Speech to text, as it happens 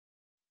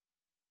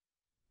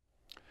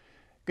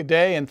Good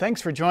day, and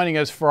thanks for joining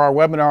us for our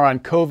webinar on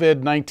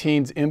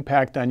COVID-19's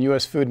impact on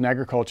U.S. food and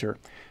agriculture.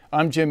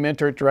 I'm Jim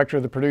Mintert, Director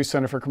of the Purdue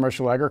Center for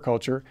Commercial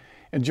Agriculture,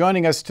 and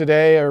joining us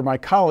today are my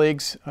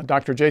colleagues,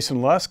 Dr.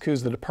 Jason Lusk,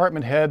 who's the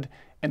Department Head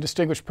and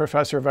Distinguished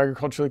Professor of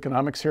Agricultural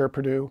Economics here at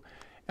Purdue,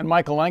 and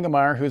Michael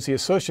Langemeyer, who's the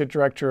Associate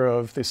Director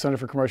of the Center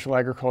for Commercial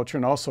Agriculture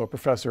and also a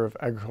Professor of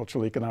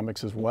Agricultural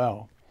Economics as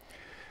well.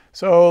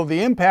 So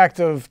the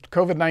impact of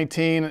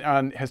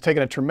COVID-19 has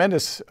taken a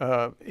tremendous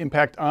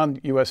impact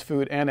on U.S.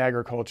 food and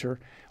agriculture.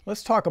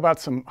 Let's talk about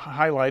some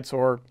highlights,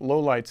 or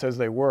lowlights as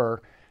they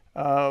were,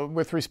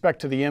 with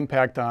respect to the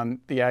impact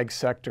on the ag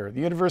sector.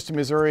 The University of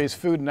Missouri's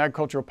Food and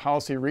Agricultural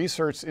Policy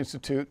Research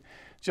Institute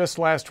just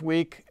last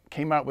week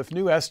came out with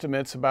new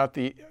estimates about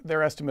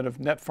their estimate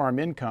of net farm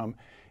income,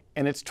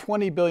 and it's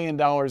 $20 billion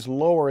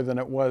lower than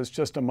it was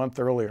just a month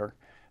earlier,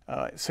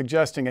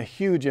 suggesting a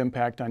huge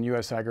impact on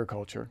U.S.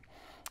 agriculture.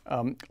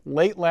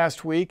 Late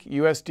last week,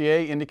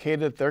 USDA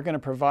indicated that they're going to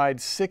provide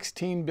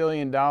 $16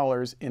 billion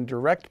in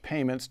direct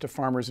payments to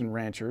farmers and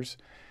ranchers.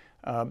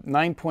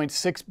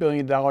 $9.6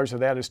 billion of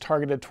that is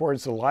targeted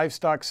towards the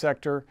livestock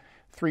sector,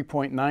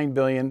 $3.9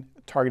 billion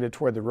targeted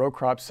toward the row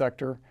crop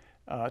sector,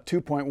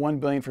 $2.1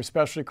 billion for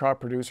specialty crop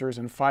producers,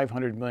 and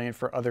 $500 million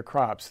for other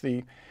crops.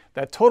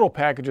 That total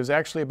package is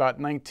actually about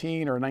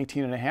 $19 or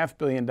 $19.5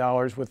 billion,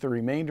 with the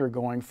remainder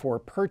going for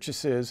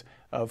purchases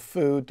of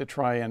food to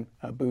try and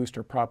boost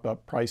or prop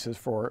up prices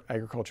for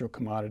agricultural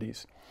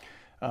commodities.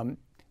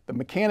 The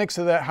mechanics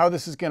of that, how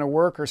this is going to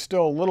work, are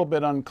still a little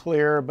bit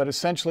unclear, but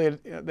essentially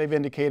they've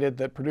indicated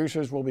that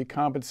producers will be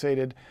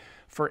compensated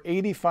for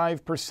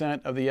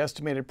 85% of the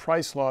estimated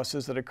price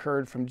losses that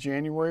occurred from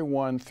January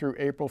 1 through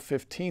April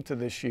 15th of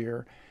this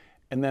year,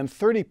 and then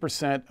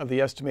 30% of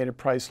the estimated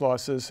price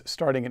losses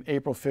starting in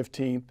April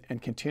 15th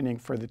and continuing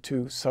for the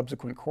two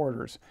subsequent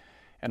quarters.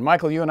 And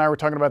Michael, you and I were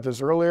talking about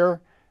this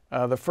earlier.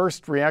 The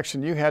first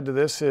reaction you had to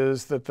this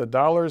is that the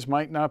dollars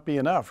might not be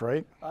enough,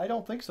 right? I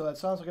don't think so. That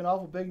sounds like an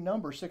awful big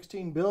number,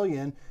 $16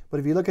 billion. But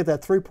if you look at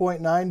that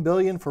 $3.9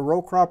 billion for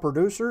row crop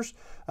producers,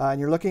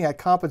 and you're looking at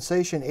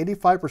compensation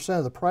 85%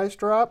 of the price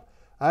drop,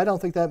 I don't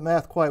think that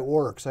math quite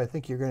works. I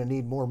think you're going to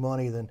need more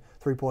money than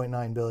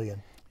 $3.9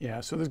 billion.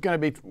 Yeah, so there's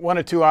going to be one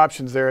of two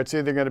options there. It's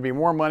either going to be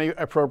more money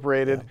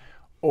appropriated,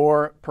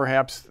 or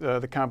perhaps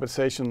the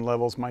compensation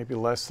levels might be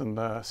less than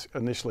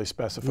initially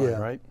specified,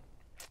 right?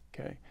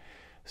 Okay.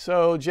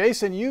 So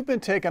Jason, you've been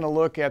taking a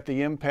look at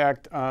the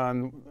impact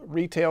on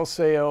retail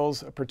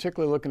sales,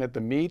 particularly looking at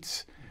the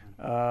meats.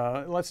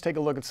 Let's take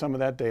a look at some of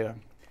that data.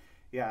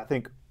 Yeah, I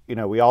think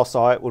we all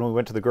saw it when we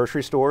went to the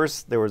grocery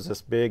stores. There was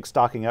this big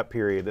stocking up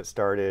period that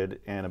started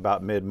in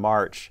about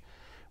mid-March.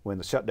 When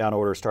the shutdown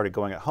orders started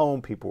going at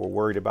home, people were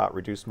worried about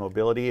reduced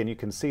mobility, and you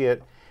can see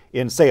it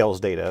in sales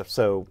data.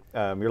 So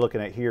you're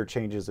looking at here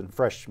changes in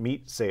fresh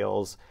meat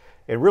sales.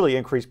 It really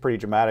increased pretty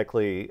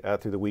dramatically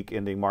through the week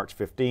ending March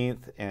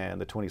 15th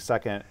and the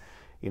 22nd.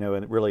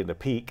 And really the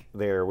peak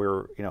there, we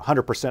were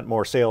 100%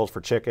 more sales for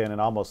chicken and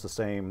almost the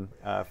same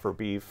for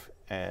beef,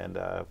 and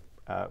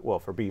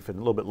for beef and a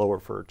little bit lower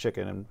for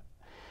chicken.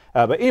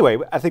 But anyway,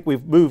 I think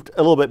we've moved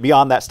a little bit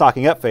beyond that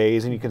stocking up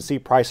phase, and you can see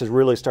prices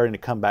really starting to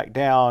come back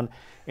down,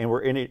 and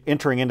we're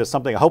entering into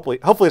something, hopefully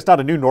it's not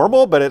a new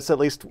normal, but it's at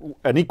least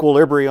an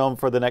equilibrium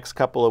for the next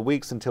couple of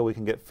weeks until we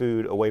can get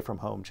food away from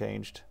home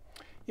changed.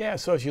 Yeah,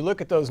 so as you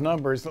look at those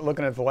numbers,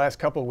 looking at the last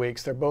couple of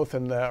weeks, they're both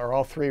or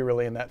all three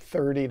really in that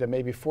 30 to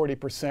maybe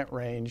 40%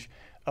 range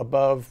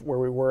above where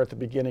we were at the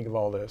beginning of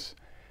all this.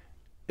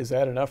 Is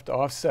that enough to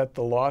offset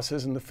the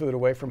losses in the food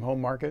away from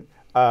home market?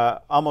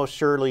 Almost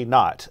surely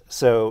not.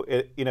 So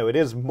it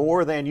is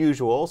more than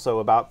usual, so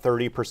about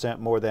 30%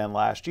 more than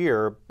last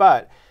year,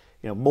 but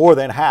more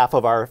than half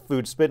of our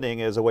food spending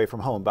is away from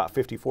home. About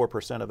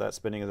 54% of that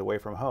spending is away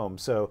from home.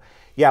 So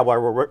yeah,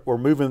 while we're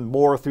moving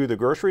more through the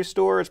grocery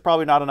store, it's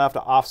probably not enough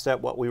to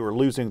offset what we were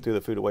losing through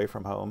the food away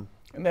from home.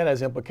 And that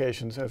has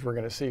implications, as we're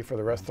going to see, for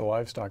the rest of the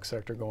livestock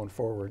sector going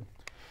forward.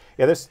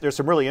 Yeah, there's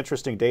some really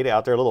interesting data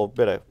out there, a little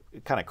bit of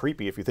kind of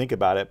creepy if you think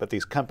about it, but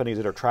these companies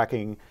that are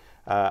tracking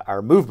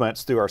our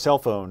movements through our cell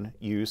phone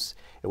use.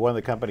 And one of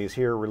the companies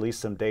here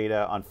released some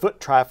data on foot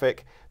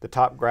traffic. The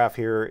top graph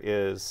here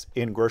is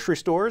in grocery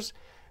stores.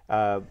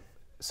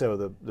 So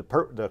the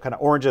kind of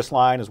orangish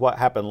line is what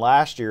happened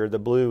last year. The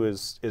blue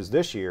is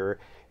this year.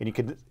 And you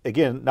can,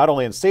 again, not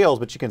only in sales,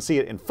 but you can see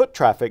it in foot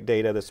traffic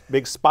data, this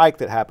big spike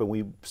that happened.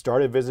 We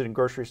started visiting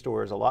grocery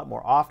stores a lot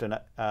more often.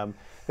 Then,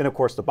 of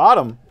course, the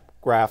bottom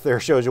graph there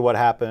shows you what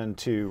happened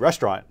to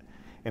restaurant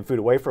and food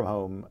away from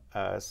home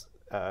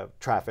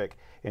traffic,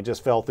 and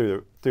just fell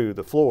through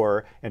the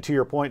floor. And to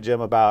your point,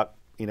 Jim, about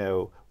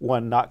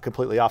one not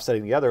completely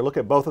offsetting the other, look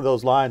at both of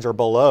those lines are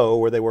below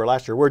where they were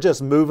last year. We're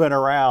just moving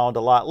around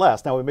a lot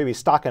less. Now we may be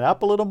stocking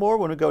up a little more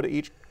when we go to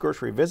each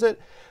grocery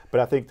visit, but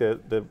I think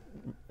the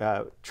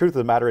truth of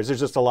the matter is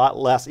there's just a lot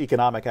less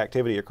economic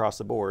activity across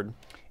the board.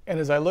 And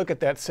as I look at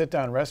that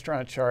sit-down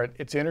restaurant chart,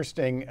 it's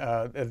interesting,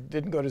 it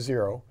didn't go to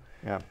zero.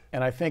 Yeah.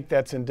 And I think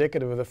that's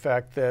indicative of the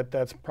fact that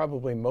that's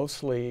probably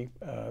mostly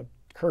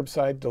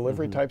curbside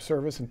delivery type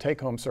service and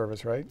take-home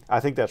service, right? I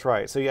think that's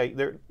right. So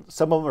yeah,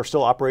 some of them are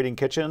still operating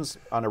kitchens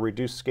on a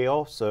reduced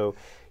scale. So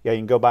yeah, you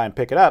can go by and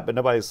pick it up, but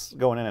nobody's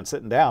going in and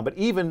sitting down. But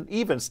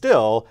even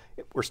still,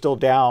 we're still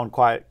down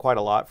quite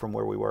a lot from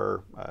where we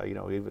were,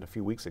 even a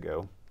few weeks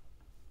ago.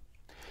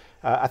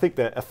 I think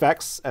the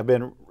effects have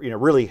been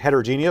really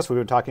heterogeneous. We've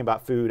been talking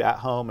about food at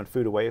home and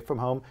food away from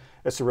home.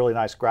 It's a really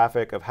nice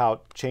graphic of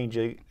how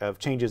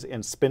changes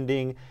in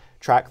spending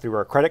track through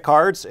our credit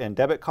cards and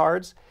debit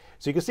cards.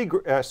 So you can see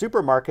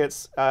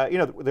supermarkets,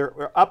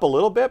 they're up a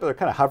little bit, but they're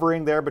kind of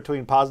hovering there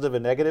between positive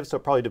and negative. So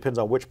it probably depends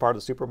on which part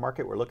of the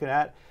supermarket we're looking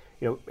at.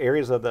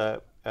 Areas of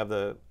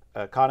the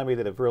economy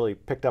that have really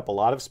picked up a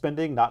lot of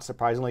spending, not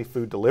surprisingly,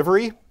 food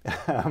delivery.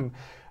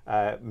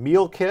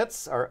 Meal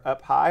kits are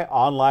up high.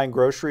 Online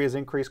grocery has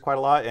increased quite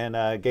a lot.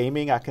 And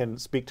gaming, I can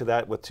speak to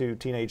that with 2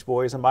 teenage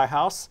boys in my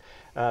house.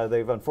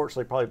 They've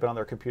unfortunately probably been on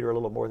their computer a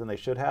little more than they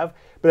should have.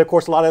 But of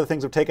course, a lot of other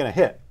things have taken a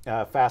hit.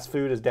 Fast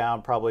food is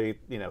down probably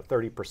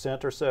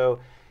 30% or so.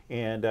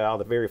 And on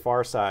the very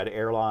far side,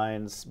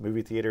 airlines,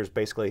 movie theaters,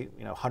 basically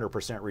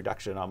 100%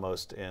 reduction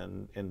almost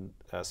in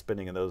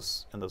spending in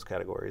those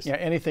categories. Yeah,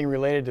 anything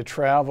related to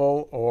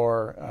travel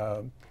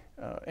or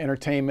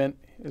entertainment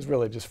is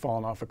really just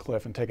falling off a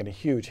cliff and taking a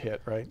huge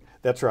hit, right?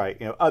 That's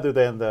right. Other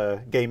than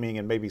the gaming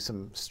and maybe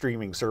some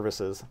streaming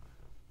services.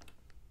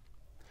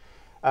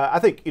 I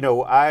think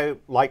I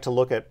like to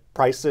look at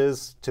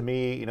prices. To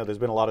me, there's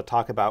been a lot of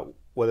talk about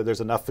whether there's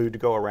enough food to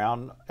go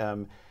around.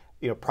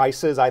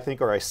 Prices, I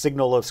think, are a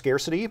signal of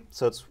scarcity.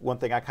 So it's one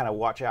thing I kind of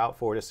watch out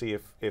for to see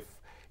if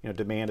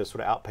demand is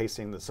sort of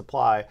outpacing the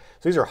supply.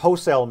 So these are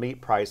wholesale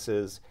meat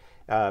prices.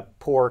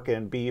 Pork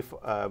and beef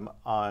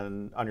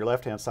on your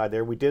left-hand side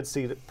there, we did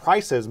see that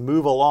prices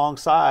move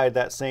alongside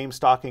that same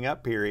stocking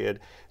up period.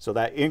 So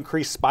that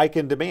increased spike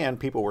in demand,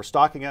 people were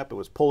stocking up, it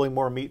was pulling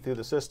more meat through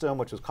the system,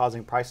 which was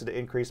causing prices to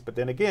increase. But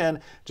then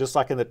again, just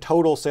like in the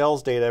total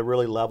sales data,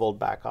 really leveled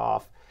back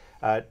off.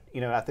 I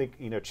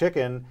think,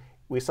 chicken,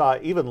 we saw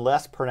even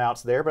less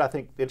pronounced there, but I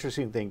think the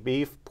interesting thing,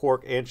 beef,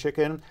 pork, and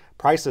chicken,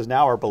 prices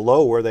now are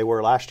below where they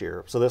were last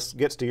year. So this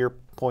gets to your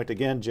point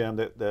again, Jim,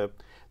 that the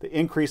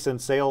increase in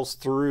sales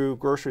through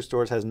grocery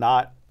stores has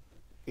not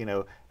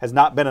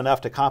been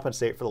enough to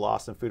compensate for the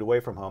loss in food away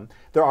from home.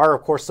 There are,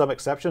 of course, some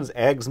exceptions.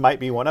 Eggs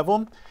might be one of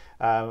them.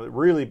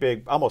 Really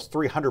big, almost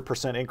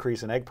 300%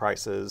 increase in egg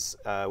prices,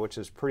 which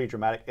is pretty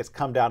dramatic. It's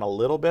come down a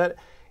little bit,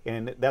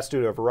 and that's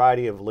due to a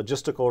variety of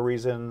logistical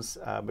reasons,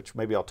 which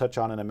maybe I'll touch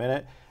on in a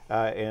minute,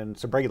 and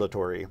some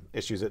regulatory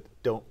issues that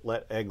don't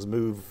let eggs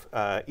move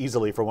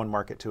easily from one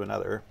market to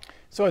another.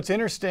 So it's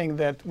interesting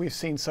that we've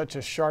seen such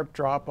a sharp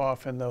drop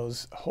off in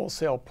those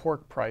wholesale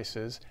pork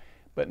prices,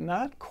 but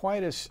not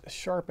quite as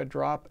sharp a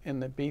drop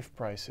in the beef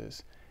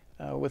prices.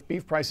 With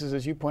beef prices,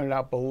 as you pointed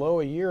out,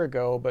 below a year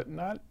ago, but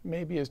not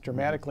maybe as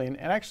dramatically. And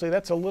actually,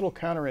 that's a little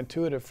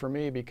counterintuitive for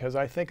me because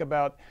I think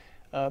about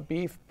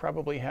beef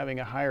probably having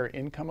a higher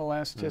income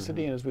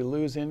elasticity, and as we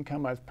lose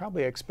income, I was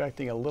probably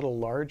expecting a little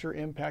larger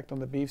impact on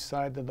the beef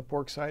side than the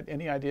pork side.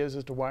 Any ideas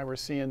as to why we're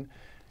seeing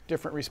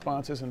different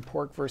responses in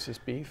pork versus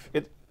beef?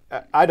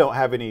 I don't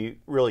have any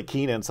really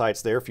keen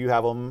insights there. If you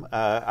have them,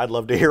 I'd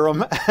love to hear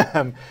them.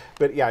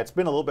 But yeah, it's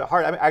been a little bit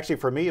hard. I mean, actually,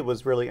 for me, it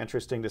was really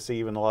interesting to see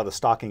even a lot of the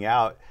stocking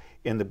out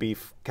in the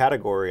beef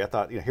category. I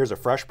thought, here's a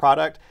fresh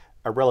product,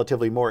 a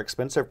relatively more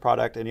expensive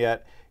product, and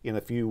yet in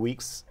a few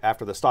weeks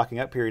after the stocking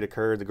up period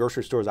occurred, the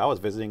grocery stores I was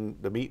visiting,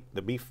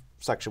 the beef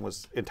section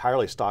was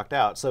entirely stocked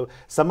out. So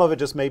some of it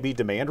just may be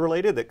demand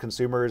related, that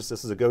consumers,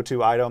 this is a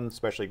go-to item,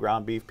 especially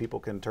ground beef, people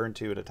can turn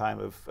to at a time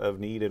of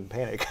need and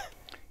panic.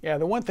 Yeah,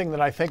 the one thing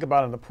that I think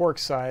about on the pork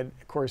side,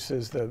 of course,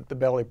 is the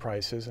belly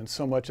prices, and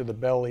so much of the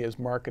belly is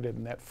marketed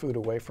in that food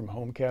away from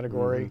home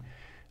category.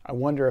 I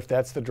wonder if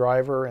that's the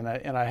driver, and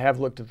I have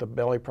looked at the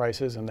belly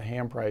prices and the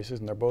ham prices,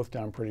 and they're both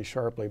down pretty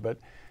sharply, but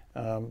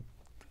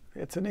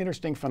it's an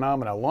interesting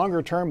phenomenon.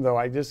 Longer term, though,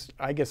 I guess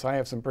I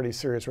have some pretty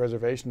serious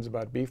reservations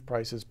about beef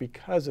prices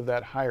because of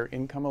that higher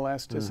income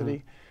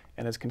elasticity,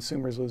 and as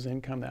consumers lose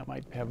income, that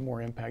might have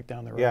more impact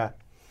down the road. Yeah.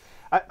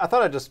 I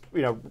thought I'd just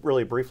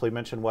really briefly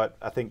mention what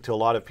I think to a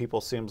lot of people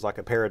seems like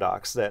a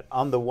paradox, that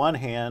on the one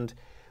hand,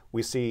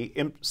 we see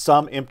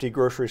some empty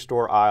grocery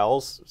store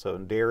aisles. So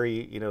in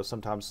dairy,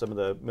 sometimes some of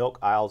the milk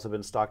aisles have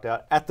been stocked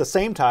out. At the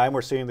same time,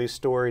 we're seeing these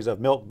stories of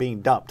milk being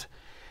dumped.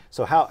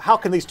 So how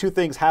can these two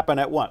things happen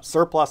at once?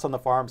 Surplus on the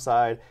farm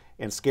side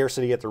and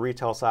scarcity at the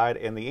retail side?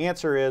 And the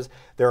answer is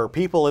there are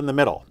people in the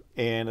middle,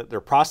 and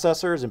they're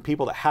processors and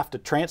people that have to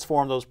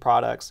transform those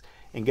products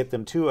and get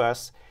them to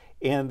us.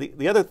 And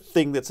the other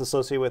thing that's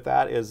associated with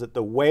that is that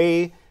the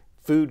way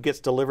food gets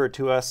delivered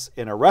to us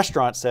in a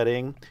restaurant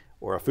setting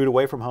or a food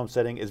away from home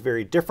setting is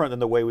very different than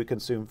the way we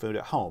consume food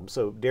at home.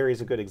 So dairy is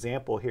a good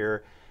example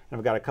here, and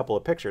I've got a couple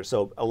of pictures.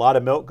 So a lot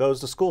of milk goes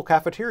to school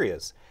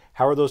cafeterias.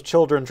 How are those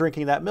children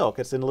drinking that milk?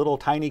 It's in little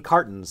tiny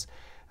cartons,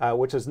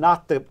 which is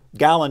not the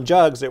gallon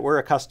jugs that we're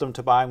accustomed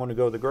to buying when we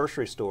go to the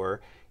grocery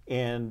store.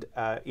 And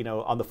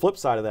on the flip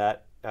side of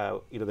that,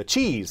 the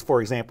cheese,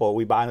 for example,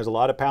 we buy, and there's a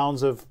lot of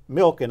pounds of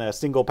milk in a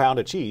single pound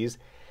of cheese.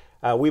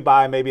 we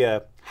buy maybe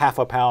a half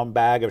a pound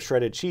bag of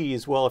shredded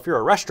cheese. Well, if you're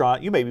a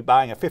restaurant, you may be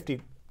buying a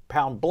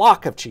 50-pound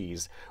block of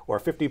cheese or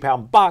a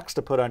 50-pound box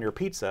to put on your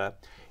pizza.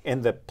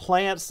 And the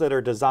plants that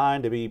are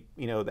designed to be,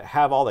 that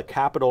have all the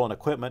capital and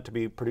equipment to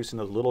be producing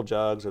those little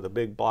jugs or the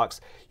big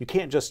blocks, you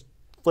can't just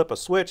flip a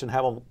switch and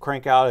have them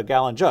crank out a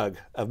gallon jug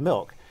of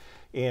milk.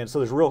 And so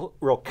there's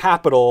real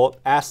capital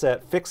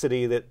asset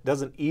fixity that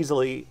doesn't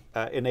easily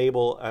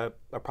enable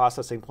a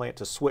processing plant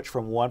to switch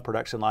from one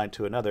production line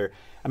to another.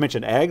 I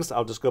mentioned eggs.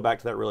 I'll just go back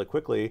to that really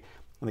quickly.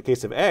 In the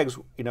case of eggs,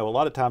 a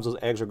lot of times those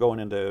eggs are going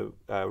into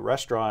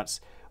restaurants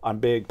on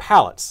big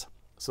pallets.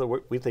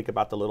 So we think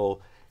about the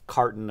little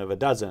carton of a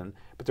dozen,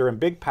 but they're in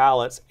big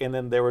pallets. And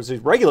then there was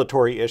these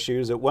regulatory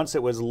issues that once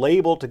it was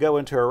labeled to go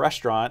into a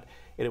restaurant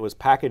and it was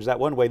packaged that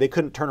one way, they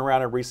couldn't turn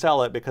around and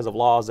resell it because of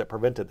laws that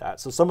prevented that.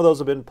 So some of those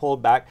have been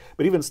pulled back,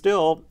 but even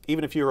still,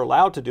 even if you're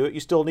allowed to do it, you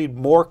still need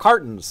more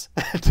cartons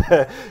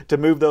to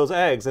move those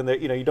eggs. And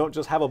you don't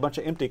just have a bunch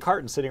of empty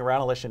cartons sitting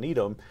around unless you need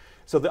them.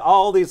 So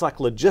all these like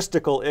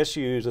logistical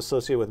issues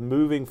associated with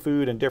moving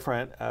food in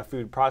different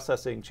food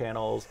processing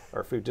channels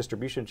or food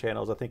distribution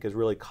channels, I think has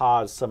really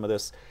caused some of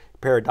this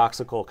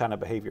paradoxical kind of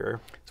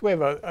behavior. So we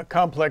have a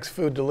complex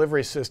food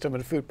delivery system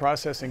and food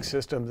processing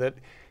system that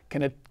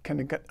can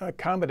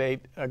accommodate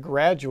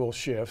gradual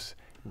shifts,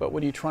 but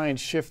when you try and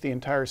shift the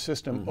entire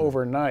system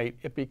overnight,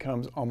 it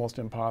becomes almost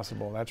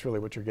impossible. That's really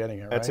what you're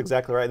getting at, right? That's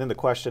exactly right. And then the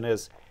question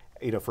is,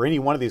 for any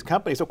one of these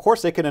companies, of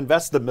course they can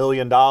invest the $1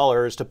 million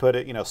to put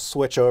it,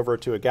 switch over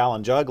to a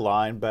gallon jug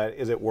line, but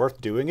is it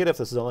worth doing it if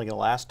this is only going to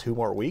last 2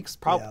 more weeks?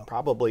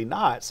 Probably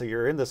not. So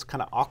you're in this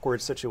kind of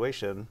awkward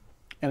situation.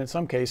 And in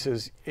some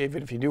cases,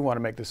 even if you do want to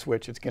make the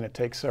switch, it's going to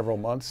take several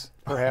months,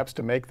 perhaps,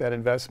 to make that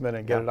investment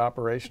and get it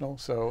operational.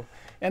 So,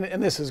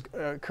 and this is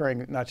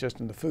occurring not just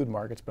in the food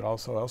markets, but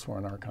also elsewhere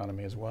in our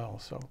economy as well.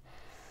 So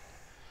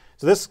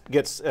this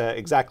gets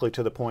exactly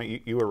to the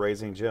point you were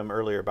raising, Jim,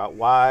 earlier about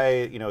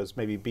why, is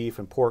maybe beef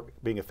and pork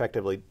being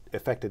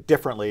affected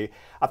differently.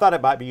 I thought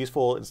it might be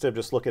useful, instead of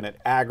just looking at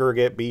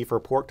aggregate beef or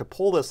pork, to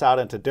pull this out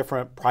into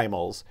different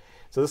primals.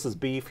 So this is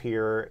beef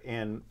here,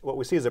 and what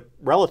we see is that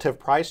relative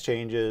price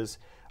changes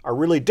are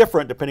really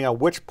different depending on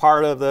which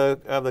part of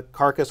the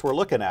carcass we're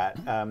looking at.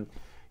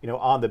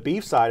 On the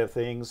beef side of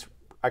things,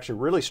 actually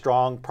really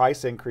strong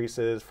price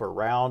increases for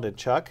round and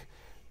chuck.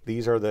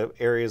 These are the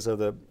areas of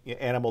the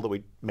animal that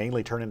we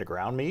mainly turn into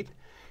ground meat.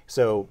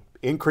 So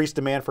increased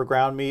demand for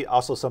ground meat,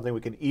 also something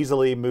we can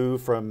easily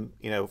move from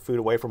food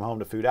away from home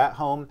to food at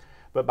home.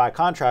 But by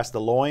contrast, the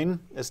loin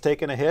is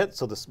taking a hit.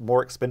 So this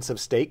more expensive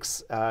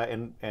steaks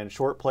and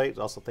short plates.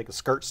 Also think of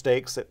skirt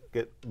steaks that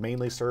get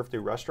mainly served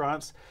through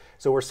restaurants.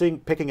 So we're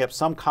picking up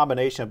some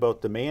combination of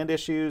both demand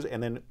issues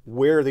and then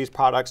where these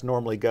products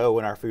normally go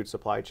in our food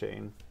supply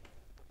chain.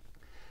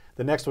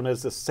 The next one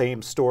is the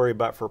same story,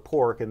 but for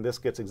pork, and this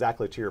gets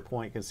exactly to your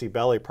point. You can see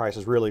belly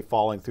prices really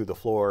falling through the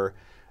floor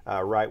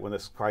right when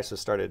this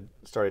crisis started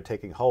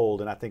taking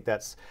hold, and I think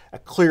that's a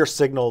clear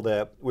signal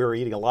that we were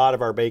eating a lot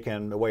of our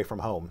bacon away from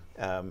home.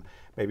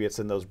 Maybe it's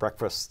in those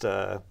breakfast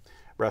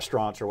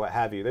restaurants or what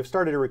have you. They've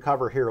started to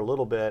recover here a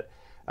little bit.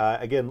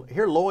 Again,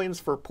 here loins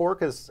for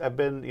pork have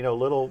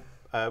been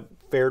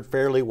fared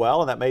fairly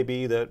well, and that may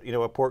be that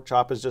a pork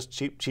chop is just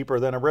cheaper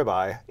than a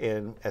ribeye,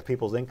 and as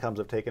people's incomes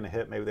have taken a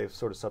hit, maybe they've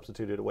sort of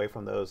substituted away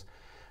from those.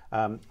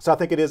 So I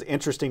think it is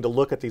interesting to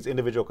look at these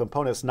individual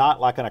components, not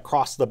like an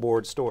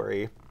across-the-board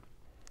story.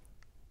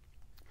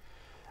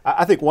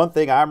 I think one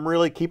thing I'm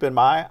really keeping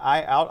my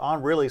eye out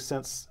on, really,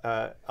 since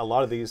a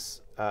lot of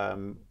these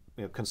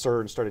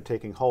concerns started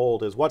taking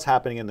hold, is what's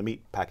happening in the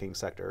meat packing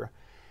sector.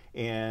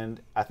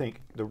 And I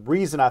think the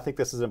reason I think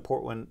this is an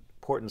important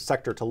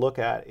sector to look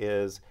at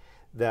is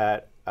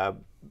that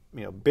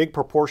big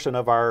proportion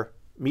of our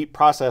meat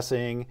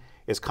processing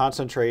is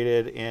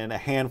concentrated in a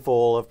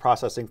handful of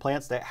processing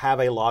plants that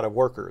have a lot of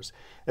workers.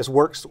 This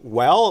works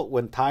well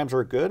when times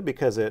are good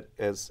because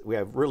we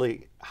have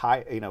really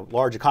high,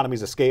 large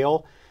economies of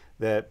scale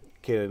that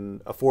can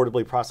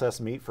affordably process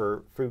meat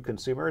for food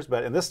consumers.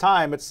 But in this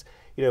time, it's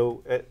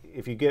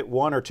if you get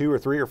 1 or 2 or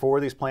 3 or 4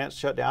 of these plants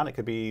shut down, it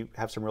could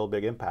have some real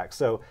big impacts.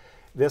 So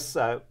this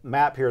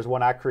map here is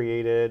one I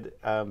created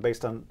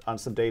based on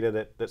some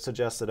data that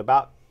suggests that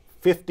about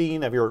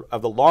 15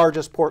 of the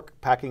largest pork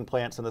packing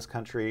plants in this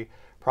country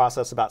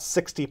process about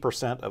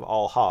 60% of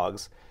all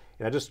hogs.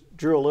 And I just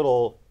drew a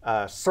little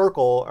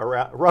circle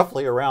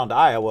roughly around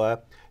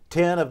Iowa.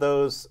 10 of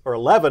those, or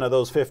 11 of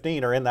those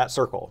 15 are in that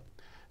circle.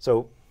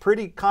 So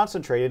pretty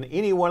concentrated.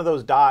 Any one of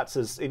those dots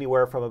is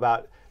anywhere from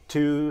about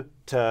 2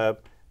 to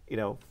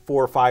 4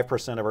 or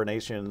 5% of our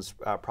nation's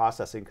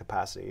processing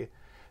capacity.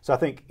 So I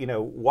think,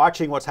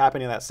 watching what's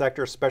happening in that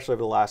sector, especially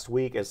over the last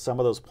week, as some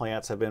of those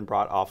plants have been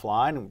brought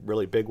offline, a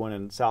really big one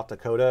in South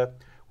Dakota,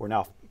 where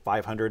now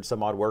 500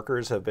 some odd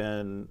workers have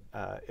been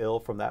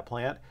ill from that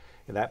plant.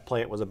 And that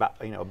plant was about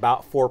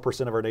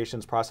 4% of our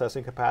nation's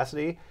processing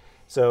capacity.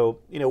 So,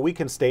 we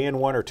can stay in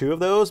one or two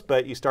of those,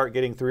 but you start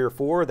getting 3 or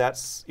 4,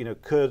 that's,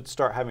 could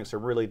start having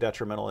some really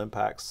detrimental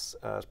impacts,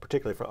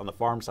 particularly on the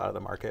farm side of the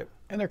market.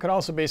 And there could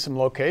also be some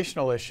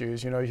locational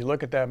issues. As you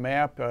look at that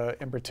map,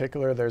 in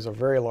particular, there's a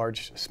very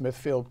large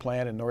Smithfield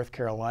plant in North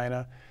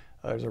Carolina.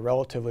 There's a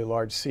relatively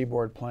large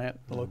seaboard plant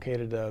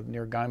located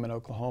near Guymon,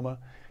 Oklahoma.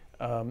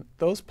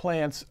 Those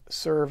plants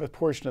serve a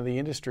portion of the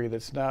industry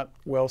that's not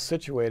well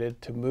situated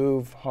to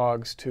move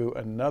hogs to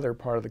another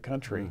part of the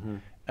country.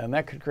 And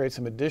that could create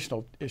some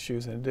additional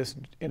issues in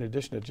addition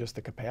to just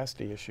the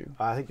capacity issue.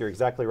 I think you're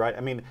exactly right.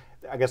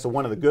 I guess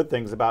one of the good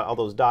things about all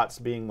those dots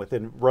being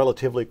within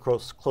relatively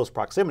close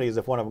proximity is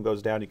if one of them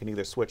goes down, you can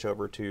either switch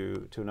over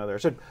to another. I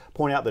should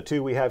point out the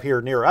 2 we have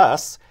here near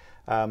us.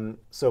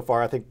 So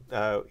far, I think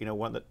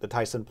the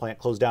Tyson plant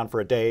closed down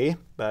for a day,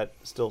 but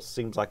still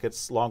seems like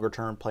its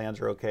longer-term plans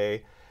are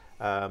okay.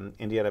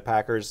 Indiana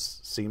Packers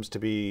seems to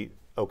be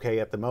okay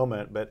at the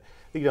moment, but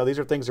these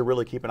are things to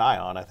really keep an eye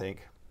on, I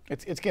think.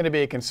 It's going to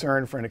be a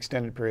concern for an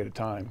extended period of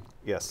time.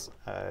 Yes,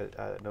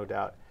 no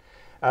doubt.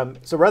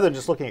 So rather than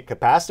just looking at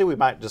capacity, we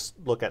might just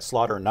look at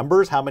slaughter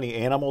numbers. How many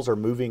animals are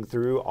moving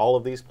through all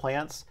of these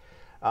plants?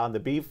 On the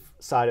beef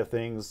side of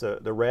things,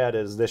 the red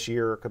is this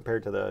year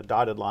compared to the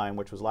dotted line,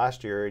 which was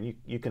last year. And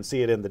you can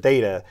see it in the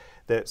data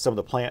that some of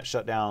the plant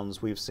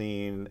shutdowns we've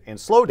seen and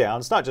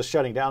slowdowns, not just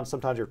shutting down.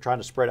 Sometimes you're trying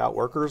to spread out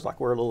workers, like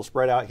we're a little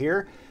spread out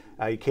here.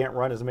 You can't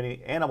run as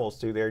many animals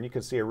through there, and you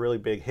can see a really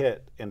big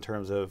hit in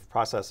terms of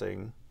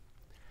processing.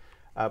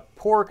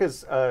 Pork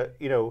is, a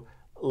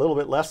little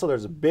bit less, so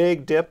there's a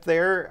big dip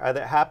there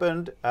that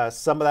happened.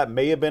 Some of that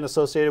may have been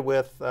associated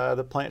with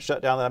the plant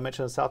shutdown that I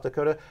mentioned in South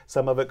Dakota.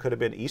 Some of it could have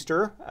been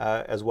Easter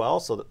as well,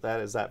 so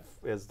that is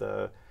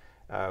the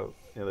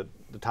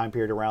time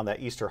period around that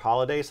Easter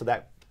holiday. So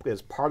that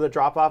is part of the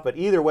drop off. But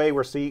either way,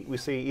 we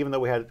see even though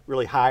we had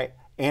really high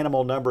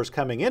animal numbers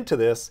coming into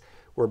this,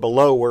 we're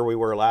below where we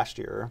were last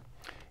year.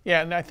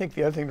 Yeah, and I think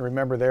the other thing to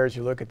remember there as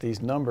you look at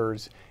these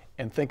numbers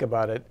and think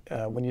about it,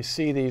 when you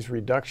see these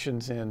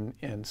reductions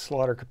in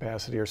slaughter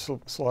capacity or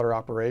slaughter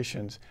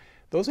operations,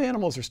 those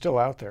animals are still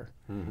out there.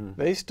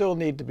 They still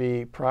need to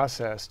be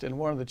processed. And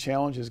one of the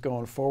challenges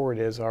going forward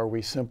is, are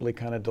we simply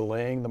kind of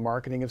delaying the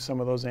marketing of some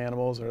of those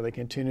animals? Are they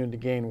continuing to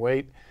gain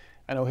weight?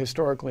 I know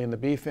historically in the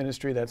beef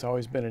industry, that's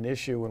always been an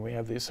issue when we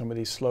have some of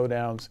these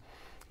slowdowns,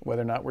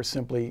 whether or not we're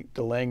simply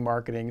delaying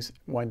marketings,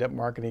 wind up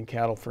marketing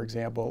cattle, for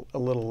example, a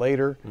little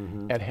later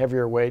at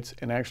heavier weights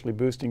and actually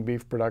boosting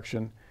beef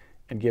production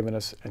and giving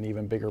us an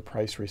even bigger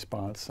price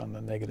response on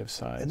the negative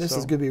side. And this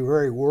is going to be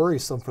very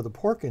worrisome for the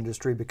pork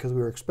industry because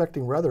we were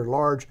expecting rather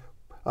large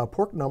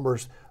pork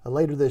numbers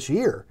later this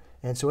year.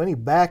 And so any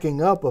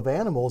backing up of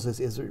animals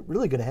is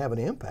really going to have an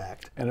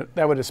impact. And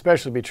that would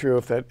especially be true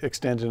if that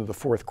extends into the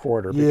fourth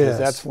quarter, because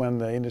that's when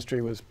the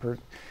industry was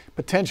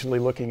potentially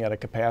looking at a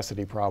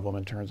capacity problem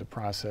in terms of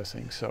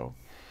processing. So,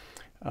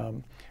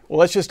 well,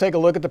 let's just take a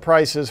look at the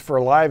prices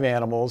for live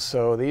animals.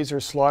 So these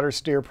are slaughter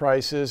steer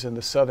prices in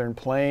the Southern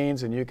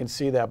Plains, and you can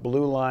see that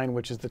blue line,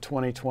 which is the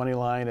 2020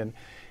 line. And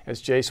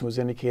as Jason was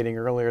indicating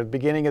earlier, at the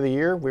beginning of the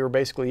year, we were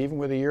basically even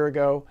with a year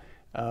ago.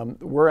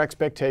 Were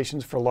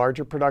expectations for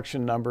larger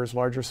production numbers,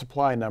 larger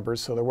supply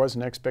numbers, so there was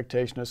an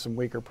expectation of some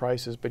weaker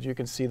prices, but you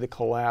can see the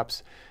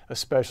collapse,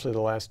 especially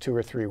the last 2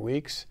 or 3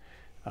 weeks.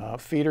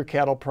 Feeder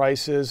cattle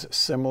prices,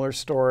 similar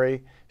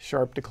story,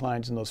 sharp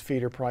declines in those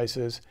feeder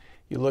prices.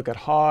 You look at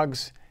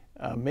hogs,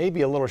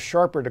 maybe a little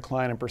sharper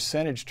decline in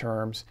percentage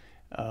terms,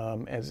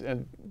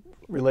 and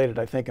related,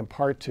 I think, in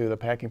part to the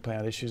packing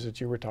plant issues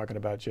that you were talking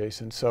about,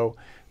 Jason. So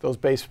those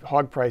base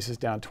hog prices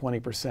down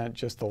 20%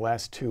 just the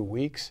last 2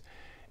 weeks.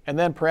 And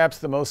then perhaps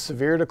the most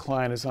severe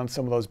decline is on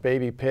some of those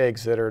baby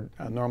pigs that are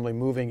normally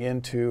moving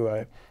into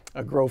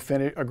a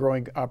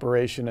growing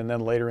operation and then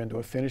later into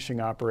a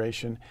finishing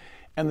operation.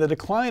 And the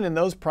decline in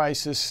those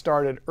prices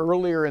started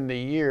earlier in the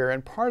year,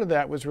 and part of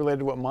that was related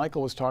to what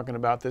Michael was talking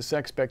about, this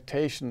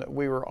expectation that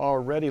we were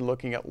already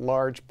looking at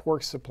large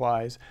pork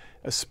supplies,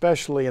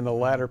 especially in the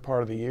latter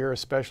part of the year,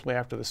 especially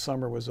after the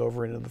summer was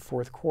over into the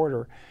fourth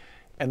quarter.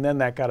 And then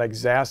that got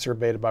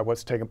exacerbated by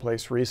what's taken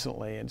place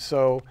recently. And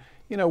so,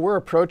 you know, we're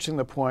approaching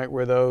the point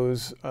where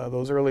those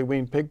early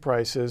weaned pig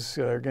prices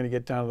are going to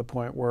get down to the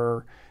point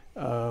where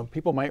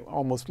people might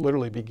almost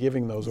literally be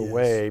giving those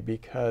away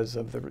because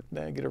of the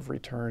negative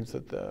returns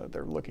that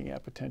they're looking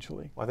at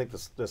potentially. Well, I think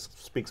this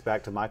speaks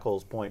back to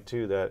Michael's point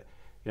too, that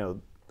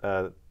when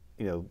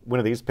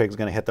are these pigs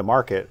going to hit the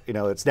market? You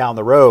know, it's down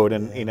the road,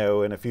 and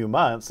in a few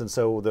months, and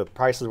so the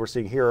prices we're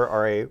seeing here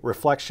are a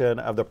reflection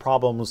of the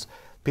problems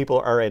people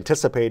are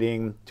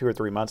anticipating 2 or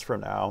 3 months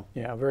from now.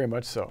 Yeah, very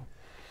much so.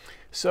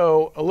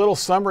 So a little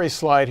summary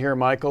slide here,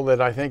 Michael,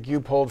 that I think you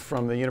pulled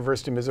from the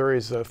University of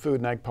Missouri's Food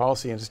and Ag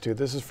Policy Institute.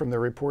 This is from the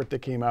report that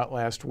came out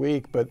last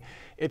week, but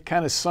it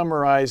kind of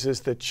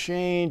summarizes the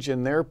change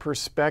in their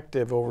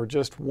perspective over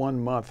just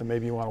 1 month, and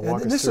maybe you want to walk us through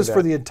that. And this is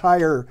for the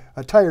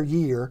entire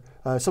year,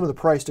 some of the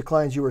price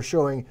declines you were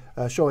showing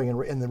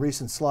in the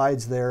recent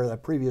slides there, the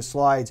previous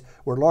slides,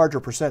 were larger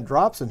percent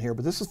drops in here,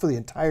 but this is for the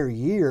entire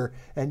year.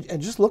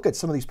 And just look at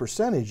some of these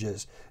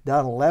percentages.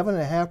 Down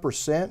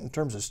 11.5% in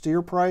terms of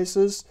steer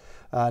prices,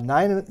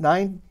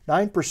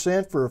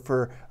 9%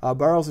 for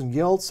barrels and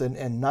gilts, and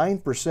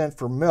 9%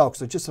 for milk.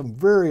 So just some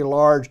very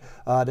large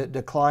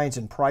declines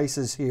in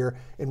prices here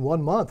in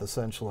 1 month,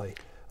 essentially.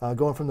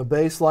 Going from the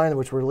baseline,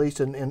 which was released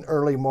in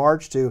early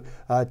March, to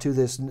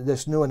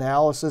this new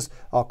analysis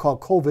called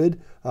COVID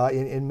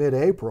in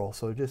mid-April.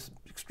 So just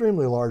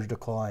extremely large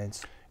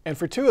declines. And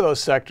for two of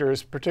those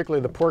sectors,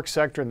 particularly the pork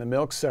sector and the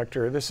milk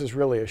sector, this is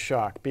really a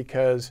shock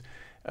because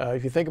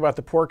if you think about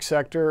the pork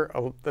sector,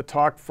 the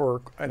talk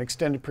for an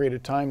extended period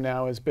of time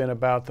now has been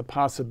about the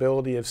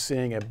possibility of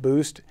seeing a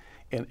boost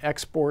in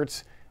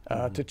exports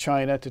to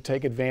China to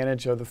take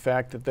advantage of the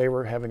fact that they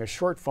were having a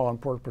shortfall in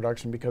pork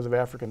production because of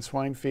African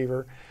swine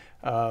fever.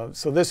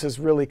 So this is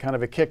really kind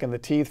of a kick in the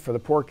teeth for the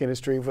pork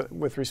industry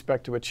with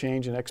respect to a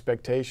change in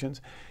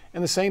expectations.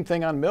 And the same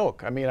thing on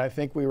milk. I mean, I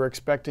think we were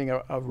expecting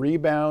a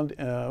rebound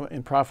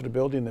in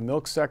profitability in the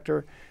milk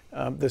sector.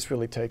 This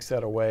really takes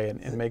that away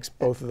and makes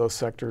both of those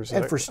sectors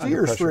And for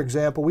steers, for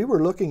example, we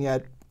were looking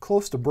at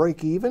close to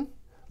break-even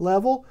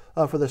level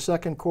for the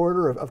second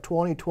quarter of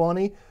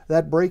 2020.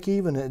 That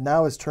break-even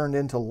now has turned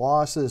into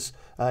losses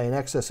in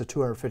excess of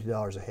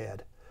 $250 a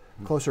head,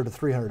 closer to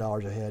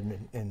 $300 a head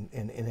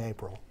in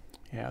April.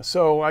 Yeah,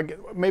 so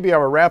maybe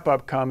our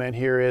wrap-up comment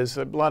here is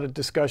a lot of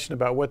discussion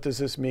about what does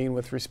this mean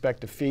with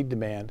respect to feed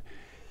demand.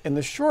 In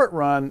the short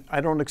run,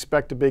 I don't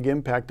expect a big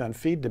impact on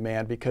feed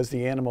demand because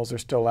the animals are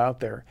still out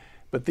there.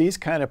 But these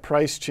kind of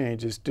price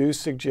changes do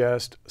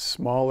suggest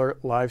smaller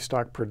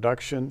livestock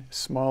production,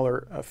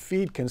 smaller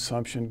feed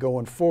consumption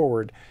going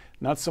forward,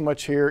 not so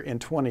much here in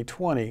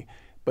 2020,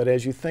 but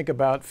as you think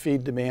about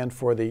feed demand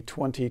for the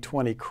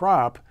 2020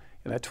 crop,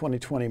 in that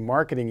 2020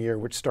 marketing year,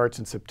 which starts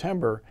in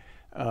September,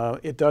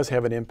 it does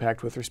have an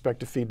impact with respect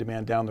to feed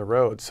demand down the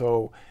road.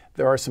 So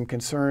there are some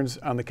concerns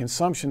on the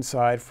consumption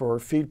side for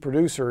feed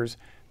producers,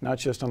 not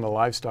just on the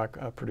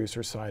livestock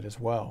producer side as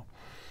well.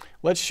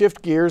 Let's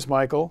shift gears,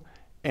 Michael,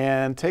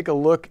 and take a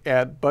look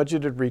at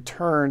budgeted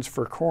returns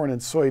for corn and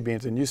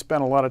soybeans. And you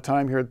spent a lot of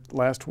time here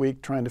last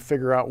week trying to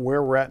figure out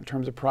where we're at in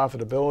terms of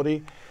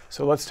profitability.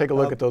 So let's take a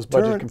look at those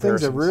budget comparisons.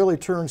 Things have really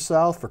turned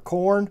south for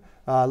corn.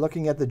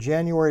 Looking at the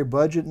January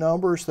budget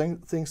numbers,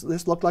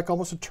 this looked like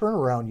almost a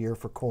turnaround year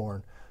for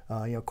corn.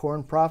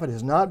 Corn profit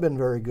has not been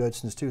very good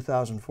since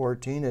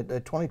 2014. At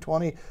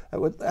 2020,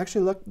 it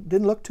actually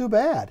didn't look too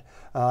bad.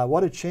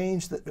 What a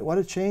change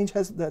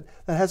that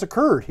has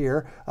occurred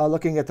here.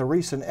 Looking at the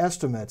recent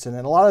estimates, and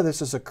a lot of this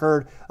has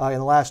occurred in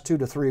the last 2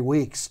 to 3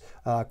 weeks.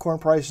 Corn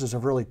prices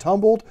have really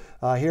tumbled.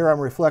 Here I'm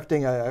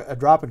reflecting a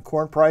drop in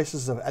corn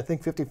prices of I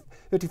think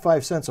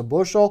 55 cents a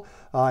bushel,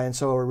 and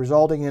so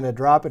resulting in a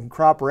drop in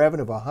crop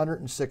revenue of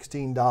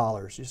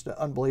 $116. Just an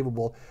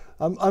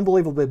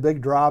unbelievably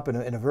big drop in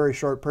a very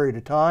short period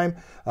of time.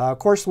 Of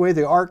course, the way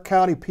the Ark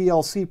County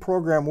PLC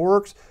program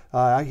works,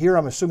 here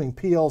I'm assuming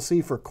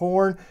PLC for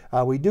corn,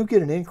 we do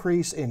get an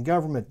increase in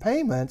government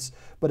payments,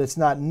 but it's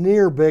not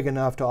near big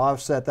enough to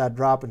offset that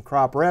drop in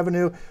crop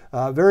revenue.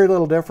 Very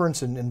little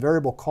difference in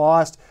variable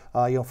cost.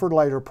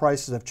 Fertilizer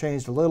prices have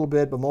changed a little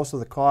bit, but most of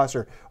the costs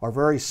are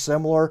very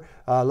similar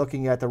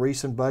looking at the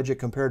recent budget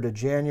compared to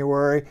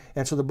January.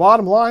 And so the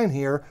bottom line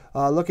here,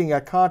 looking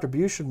at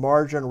contribution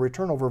margin,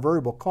 return over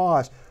variable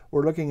cost,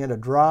 we're looking at a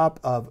drop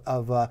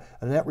of a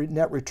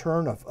net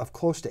return of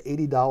close to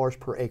 $80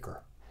 per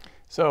acre.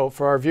 So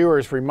for our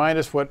viewers, remind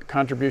us what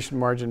contribution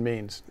margin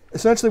means.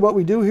 Essentially what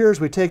we do here is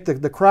we take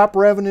the crop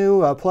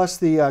revenue plus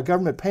the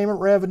government payment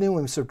revenue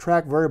and we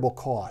subtract variable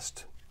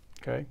cost.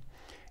 Okay.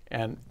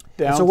 And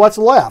so what's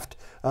left?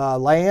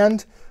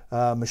 Land,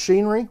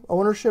 machinery,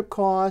 ownership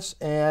costs,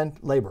 and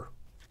labor.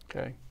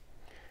 Okay.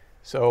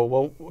 So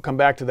we'll come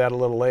back to that a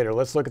little later.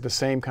 Let's look at the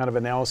same kind of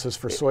analysis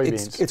for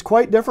soybeans. It's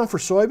quite different for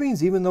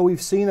soybeans, even though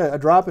we've seen a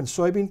drop in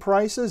soybean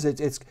prices.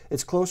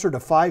 It's closer to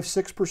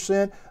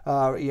 5–6%.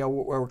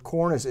 Where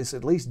corn is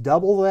at least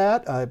double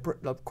that,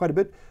 quite a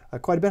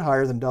bit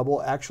higher than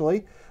double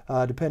actually,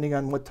 depending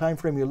on what time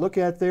frame you look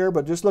at there.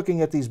 But just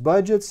looking at these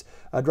budgets,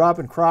 a drop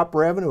in crop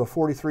revenue of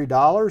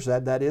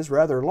 $43. That is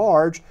rather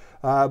large,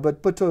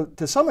 but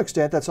to some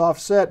extent that's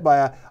offset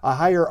by a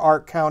higher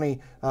Ark County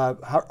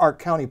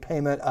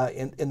payment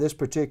in this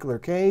particular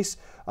case.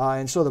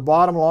 And so the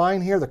bottom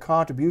line here, the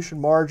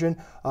contribution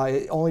margin,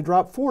 it only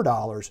dropped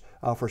 $4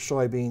 for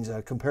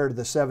soybeans compared to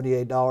the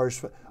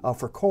 $78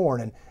 for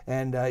corn.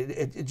 And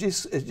it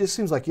just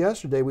seems like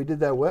yesterday we did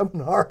that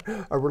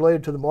webinar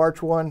related to the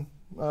March 1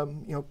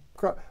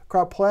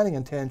 crop planting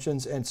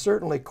intentions, and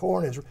certainly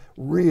corn has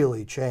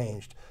really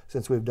changed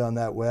since we've done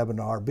that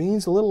webinar.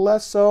 Beans a little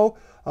less so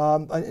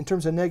in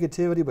terms of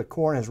negativity, but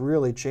corn has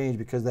really changed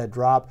because of that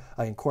drop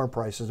in corn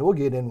prices. We'll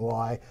get in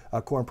why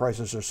corn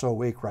prices are so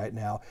weak right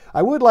now.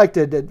 I would like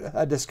to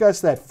discuss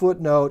that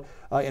footnote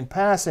in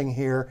passing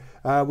here.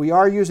 We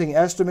are using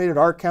estimated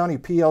Ark County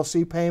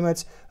PLC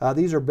payments.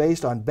 These are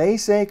based on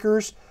base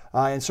acres.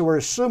 And so we're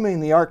assuming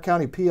the Ark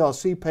County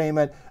PLC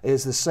payment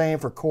is the same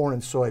for corn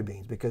and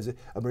soybeans, because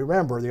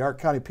remember, the Ark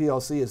County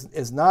PLC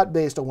is not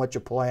based on what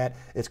you plant,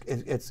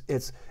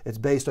 it's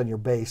based on your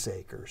base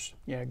acres.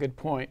 Yeah, good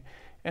point.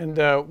 And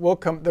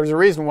there's a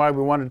reason why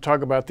we wanted to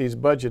talk about these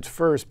budgets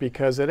first,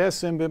 because it has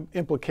some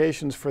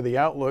implications for the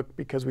outlook,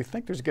 because we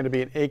think there's going to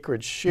be an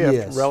acreage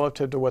shift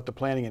relative to what the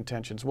planting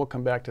intentions. We'll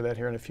come back to that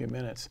here in a few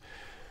minutes.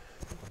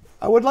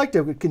 I would like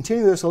to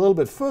continue this a little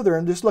bit further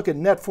and just look at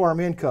net farm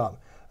income.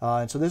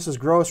 And so this is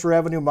gross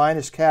revenue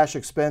minus cash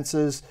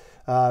expenses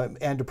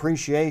and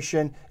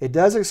depreciation. It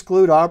does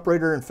exclude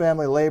operator and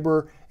family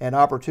labor and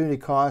opportunity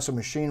costs of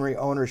machinery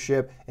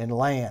ownership and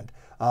land.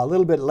 A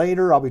little bit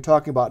later, I'll be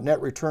talking about net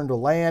return to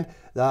land.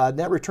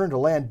 Net return to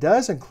land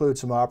does include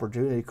some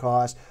opportunity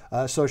costs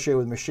associated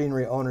with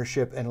machinery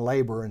ownership and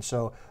labor. And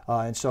so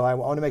I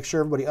want to make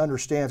sure everybody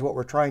understands what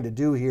we're trying to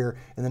do here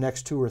in the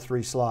next 2 or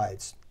 3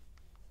 slides.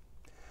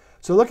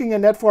 So looking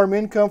at net farm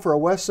income for a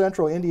west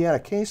central Indiana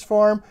case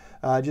farm,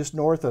 just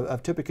north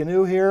of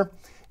Tippecanoe here.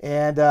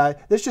 And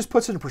this just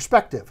puts into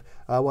perspective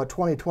what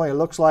 2020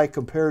 looks like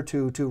compared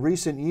to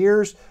recent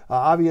years.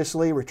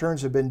 Obviously,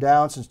 returns have been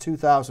down since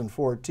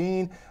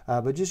 2014,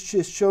 but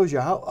just shows you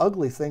how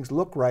ugly things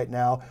look right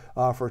now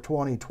for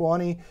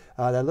 2020.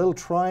 That little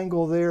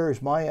triangle there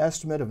is my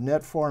estimate of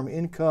net farm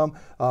income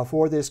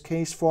for this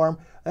case farm.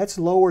 That's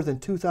lower than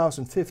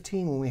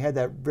 2015 when we had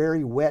that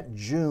very wet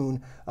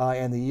June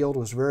and the yield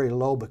was very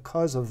low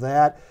because of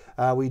that.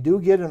 We do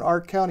get an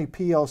Ark County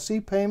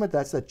PLC payment.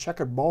 That's that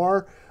checkered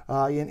bar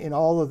in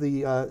all of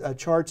the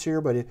charts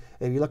here. But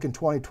if you look in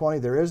 2020,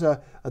 there is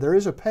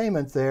a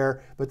payment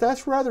there, but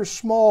that's rather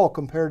small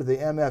compared to the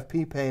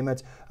MFP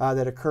payments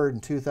that occurred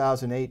in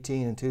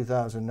 2018 and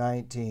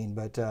 2019.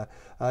 But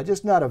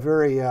just not a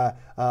very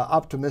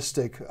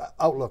optimistic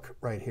outlook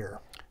right here.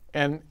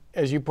 And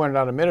as you pointed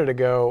out a minute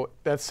ago,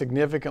 that's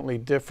significantly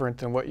different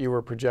than what you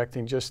were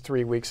projecting just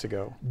 3 weeks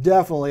ago.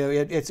 Definitely,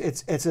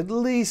 it's at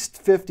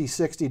least $50,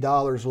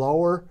 $60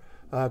 lower,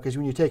 because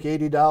when you take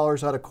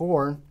 $80 out of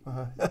corn,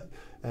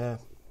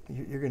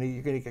 you're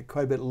going to get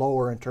quite a bit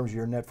lower in terms of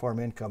your net farm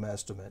income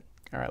estimate.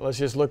 All right, let's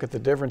just look at the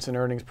difference in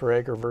earnings per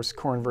acre versus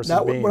corn versus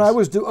now, beans. When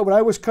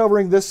I was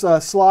covering this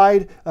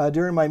slide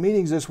during my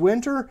meetings this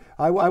winter,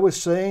 I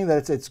was saying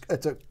that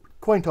it's a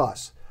coin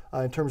toss.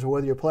 In terms of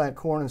whether you plant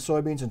corn and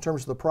soybeans, in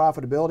terms of the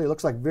profitability,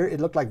 it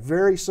looked like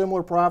very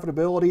similar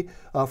profitability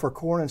for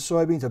corn and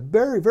soybeans. A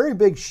very, very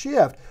big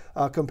shift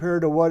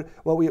compared to what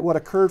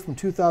occurred from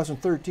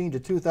 2013 to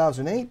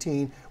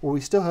 2018, where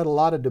we still had a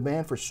lot of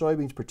demand for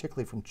soybeans,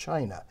 particularly from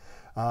China.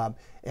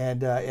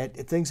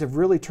 Things have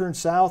really turned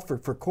south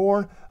for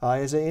corn,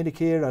 as I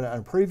indicated on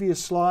a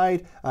previous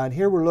slide. And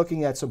here we're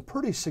looking at some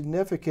pretty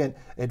significant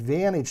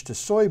advantage to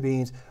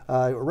soybeans,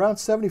 around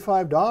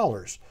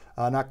 $75.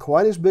 Not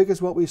quite as big as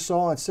what we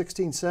saw in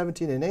 16,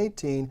 17, and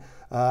 18,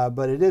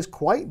 but it is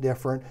quite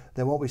different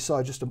than what we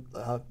saw just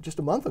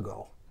a month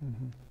ago.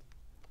 Mm-hmm.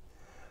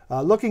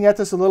 Looking at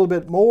this a little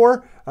bit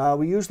more,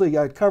 we usually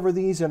cover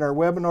these in our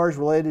webinars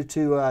related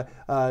to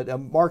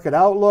market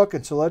outlook,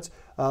 and so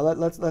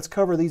let's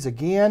cover these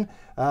again.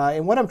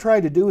 And what I'm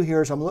trying to do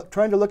here is I'm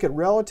trying to look at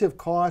relative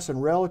costs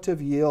and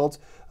relative yields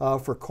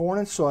for corn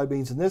and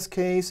soybeans. In this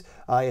case,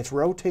 it's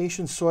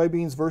rotation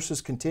soybeans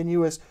versus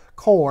continuous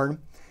corn.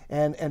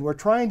 And we're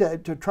trying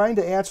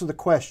to answer the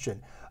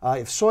question.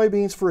 If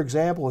soybeans, for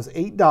example, is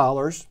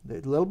 $8, a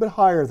little bit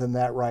higher than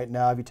that right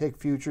now if you take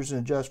futures and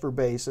adjust for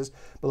basis,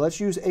 but let's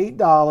use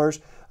 $8.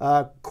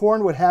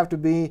 Corn would have to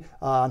be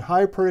on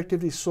high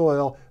productivity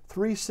soil,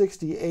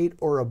 368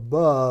 or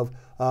above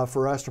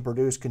for us to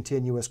produce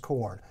continuous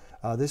corn.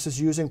 This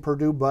is using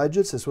Purdue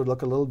budgets. This would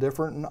look a little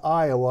different in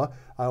Iowa.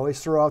 I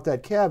always throw out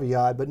that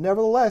caveat, but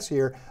nevertheless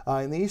here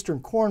in the Eastern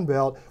Corn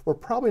Belt, we're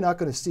probably not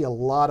going to see a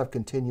lot of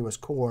continuous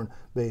corn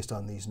based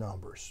on these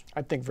numbers.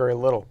 I think very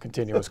little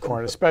continuous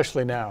corn,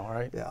 especially now,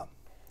 right? Yeah.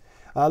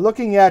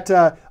 Looking at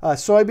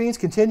soybeans,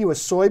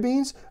 continuous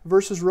soybeans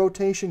versus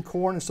rotation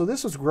corn. And so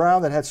this was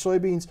ground that had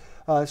soybeans,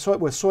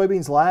 with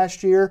soybeans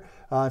last year.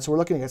 So we're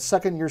looking at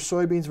second year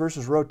soybeans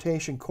versus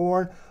rotation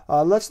corn.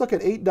 Let's look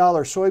at $8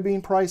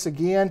 soybean price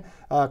again.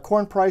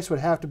 Corn price would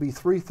have to be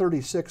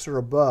 $3.36 or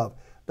above.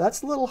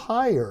 That's a little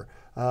higher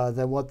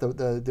than what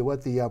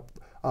the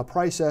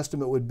price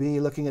estimate would be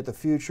looking at the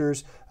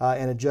futures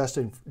and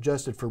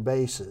adjusted for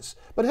basis.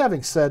 But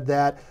having said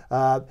that,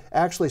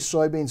 actually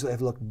soybeans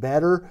have looked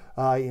better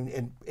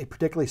in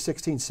particularly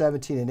 16,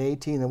 17, and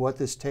 18 than what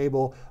this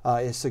table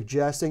is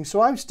suggesting.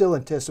 So I'm still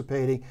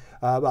anticipating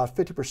about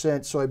 50%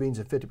 soybeans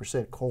and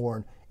 50%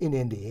 corn in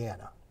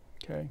Indiana.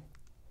 Okay.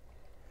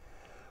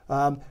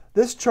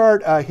 This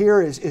chart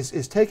here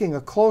is taking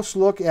a close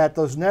look at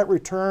those net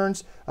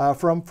returns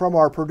from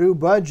our Purdue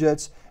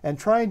budgets and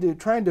trying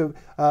to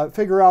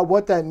figure out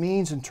what that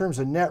means in terms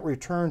of net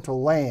return to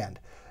land.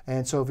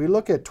 And so if we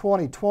look at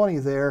 2020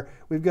 there,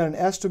 we've got an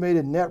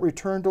estimated net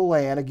return to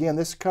land. Again,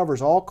 this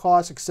covers all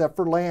costs except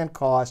for land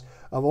costs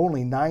of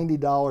only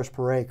 $90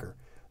 per acre.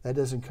 That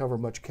doesn't cover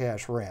much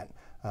cash rent,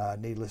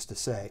 needless to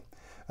say.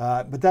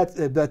 But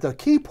the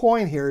key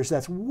point here is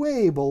that's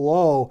way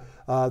below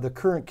the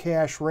current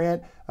cash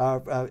rent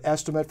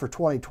estimate for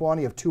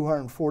 2020 of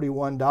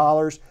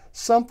 $241.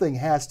 Something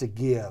has to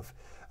give.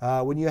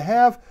 When you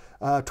have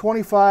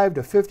 $25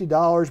 to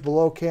 $50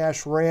 below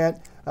cash rent,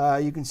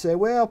 you can say,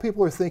 well,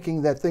 people are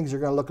thinking that things are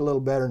going to look a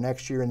little better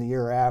next year and the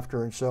year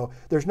after, and so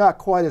there's not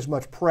quite as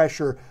much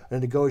pressure to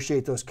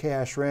negotiate those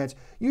cash rents.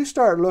 You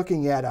start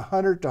looking at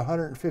 $100 to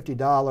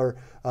 $150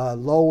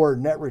 lower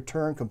net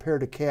return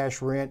compared to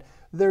cash rent,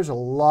 there's a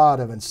lot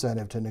of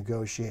incentive to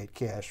negotiate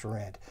cash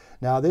rent.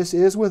 Now, this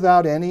is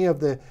without any of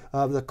the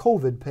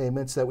COVID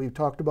payments that we've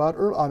talked about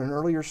on an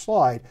earlier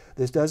slide.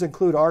 This does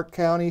include Ark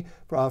County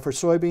for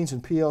soybeans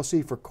and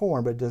PLC for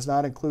corn, but it does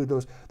not include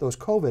those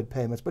COVID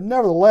payments. But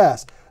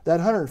nevertheless, that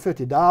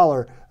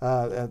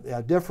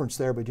 $150 difference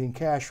there between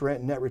cash rent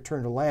and net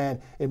return to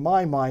land, in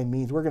my mind,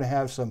 means we're going to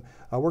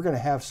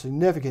have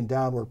significant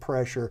downward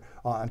pressure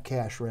on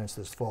cash rents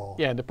this fall.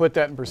 Yeah, and to put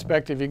that in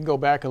perspective, you can go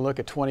back and look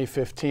at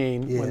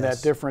 2015 Yes. when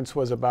that difference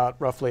was about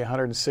roughly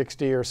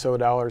 $160 or so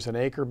an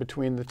acre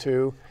between the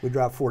two. We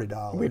dropped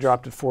 $40. We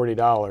dropped at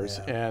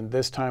 $40, Yeah. and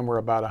this time we're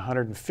about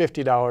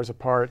 $150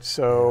 apart.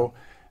 So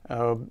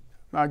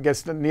I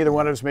guess neither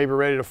one of us may be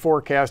ready to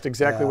forecast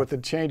exactly what the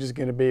change is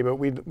going to be, but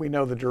we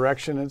know the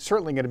direction, and it's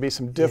certainly going to be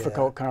some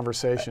difficult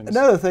conversations.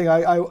 Another thing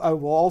I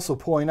will also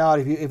point out,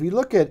 if you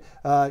look at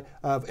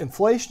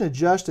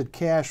inflation-adjusted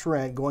cash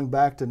rent going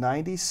back to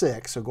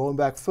 '96, so going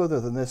back further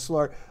than this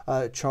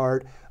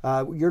chart,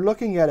 you're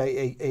looking at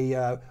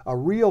a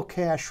real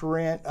cash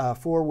rent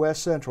for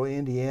West Central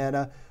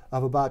Indiana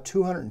of about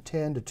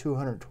 $210 to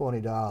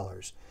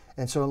 $220.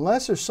 And so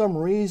unless there's some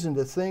reason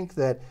to think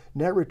that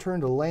net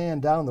return to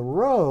land down the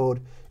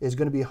road is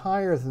going to be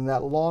higher than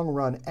that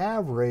long-run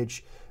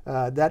average,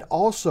 that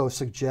also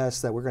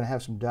suggests that we're going to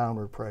have some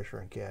downward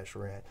pressure on cash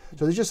rent.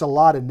 So there's just a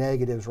lot of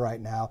negatives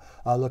right now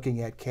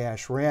looking at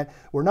cash rent.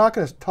 We're not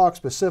going to talk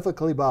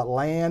specifically about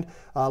land.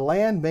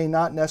 Land may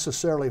not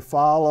necessarily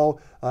follow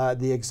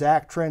the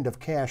exact trend of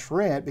cash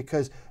rent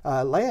because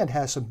land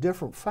has some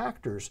different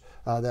factors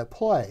that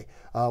play.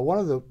 One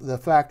of the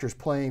factors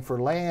playing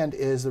for land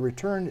is the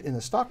return in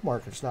the stock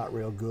market's not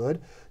real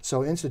good,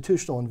 so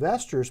institutional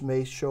investors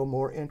may show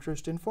more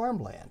interest in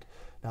farmland.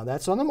 Now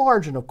that's on the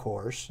margin, of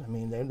course. I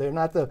mean, they're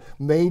not the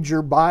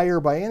major buyer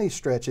by any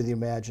stretch of the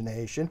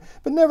imagination,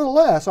 but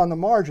nevertheless, on the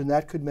margin,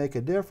 that could make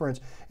a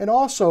difference. And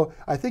also,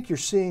 I think you're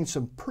seeing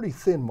some pretty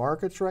thin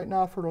markets right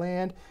now for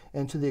land,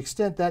 and to the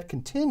extent that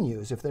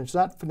continues, if there's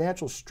not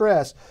financial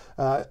stress,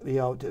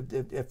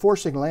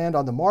 forcing land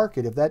on the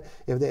market,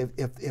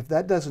 if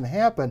that doesn't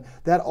happen,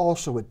 that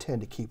also would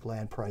tend to keep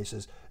land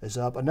prices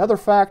up. Another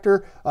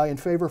factor in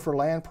favor for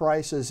land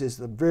prices is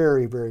the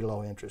very, very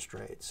low interest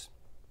rates.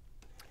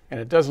 And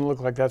it doesn't look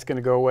like that's going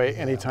to go away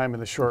anytime in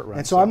the short run.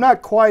 And so I'm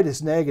not quite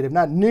as negative,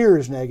 not near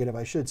as negative,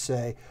 I should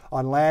say,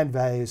 on land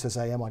values as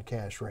I am on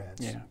cash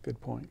rents. Yeah, good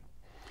point.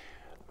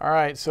 All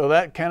right, so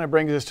that kind of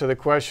brings us to the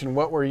question,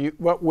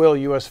 what will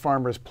U.S.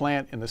 farmers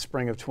plant in the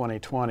spring of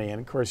 2020?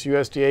 And of course,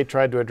 USDA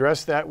tried to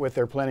address that with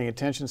their planting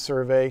intention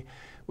survey,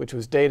 which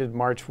was dated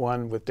March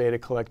 1 with data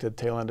collected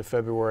tail end of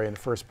February and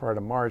the first part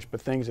of March,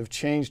 but things have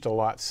changed a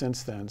lot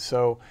since then.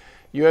 So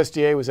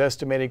USDA was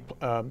estimating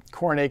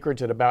corn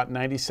acreage at about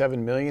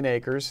 97 million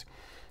acres,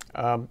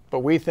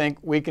 but we think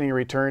weakening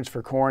returns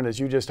for corn, as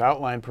you just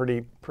outlined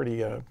pretty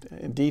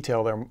in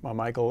detail there,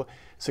 Michael,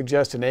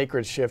 suggest an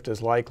acreage shift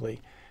is likely.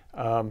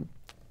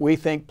 We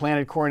think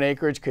planted corn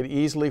acreage could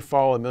easily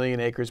fall 1 million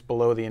acres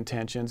below the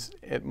intentions.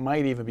 It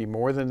might even be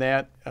more than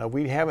that.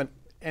 We haven't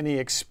any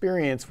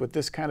experience with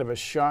this kind of a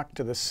shock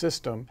to the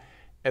system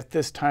at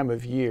this time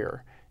of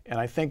year. And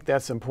I think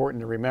that's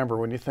important to remember.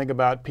 When you think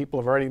about people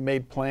have already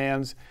made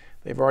plans,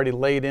 they've already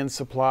laid in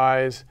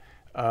supplies,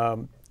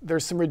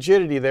 there's some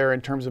rigidity there in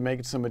terms of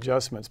making some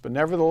adjustments. But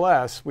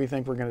nevertheless, we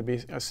think we're going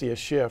to see a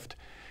shift.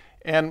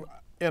 And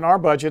in our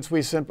budgets,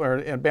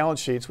 and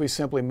balance sheets, we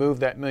simply move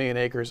that 1 million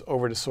acres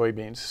over to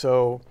soybeans.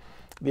 So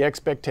the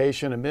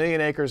expectation, 1 million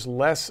acres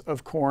less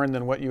of corn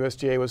than what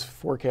USDA was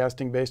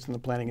forecasting based on the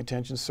planting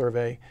intention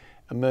survey,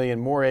 1 million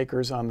more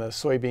acres on the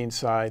soybean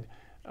side.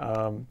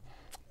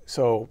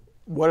 So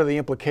what are the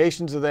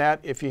implications of that?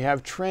 If you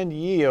have trend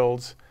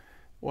yields,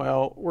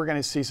 well, we're going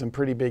to see some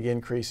pretty big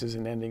increases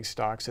in ending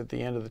stocks at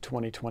the end of the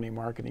 2020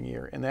 marketing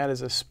year, and that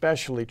is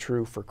especially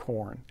true for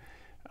corn.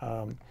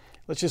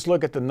 Let's just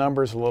look at the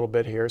numbers a little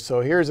bit here.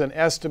 So here's an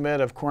estimate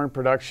of corn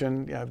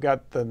production. I've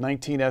got the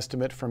 19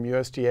 estimate from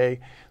USDA.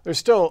 There's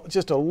still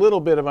just a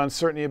little bit of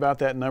uncertainty about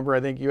that number.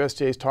 I think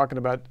USDA is talking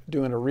about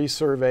doing a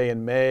resurvey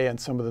in May in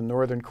some of the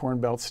northern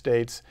Corn Belt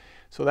states.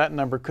 So that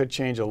number could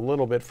change a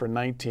little bit for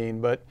 19,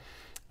 but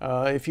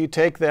if you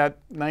take that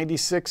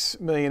 96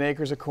 million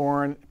acres of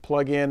corn,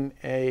 plug in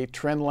a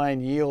trend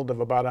line yield of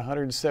about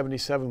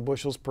 177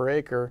 bushels per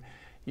acre,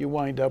 you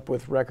wind up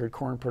with record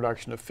corn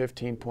production of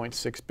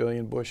 15.6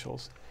 billion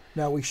bushels.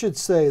 Now we should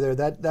say there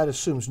that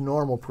assumes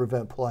normal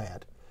prevent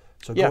plant.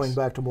 So Yes. going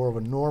back to more of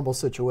a normal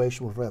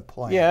situation with that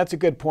plant. Yeah, that's a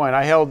good point.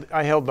 I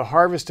held the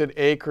harvested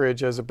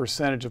acreage as a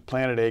percentage of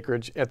planted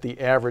acreage at the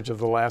average of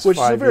the last 5 years.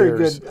 Which is a very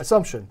good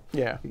assumption.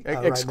 Yeah,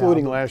 right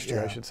excluding now, last year,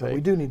 yeah, I should but say.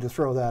 we do need to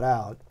throw that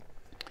out.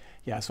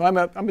 Yeah, so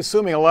I'm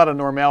assuming a lot of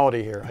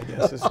normality here, I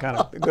guess, is kind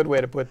of a good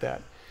way to put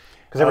that.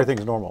 Because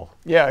everything's normal.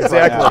 Yeah,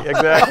 exactly,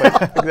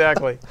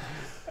 exactly.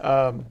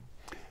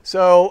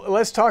 So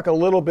let's talk a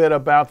little bit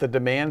about the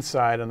demand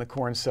side in the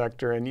corn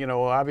sector. And,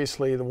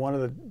 obviously one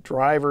of the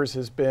drivers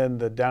has been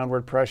the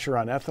downward pressure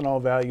on ethanol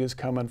values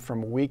coming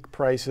from weak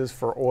prices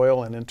for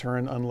oil and in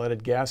turn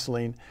unleaded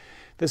gasoline.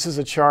 This is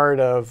a chart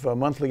of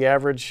monthly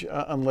average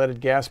unleaded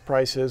gas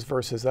prices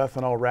versus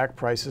ethanol rack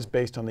prices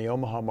based on the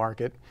Omaha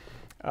market.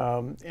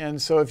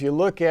 And so if you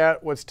look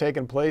at what's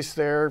taken place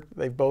there,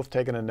 they've both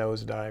taken a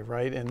nosedive,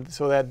 right? And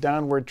so that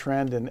downward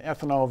trend in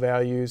ethanol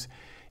values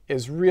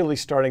is really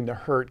starting to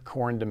hurt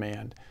corn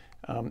demand.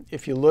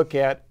 If you look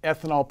at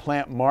ethanol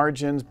plant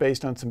margins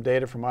based on some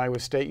data from Iowa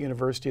State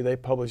University, they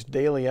published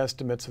daily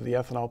estimates of the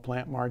ethanol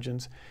plant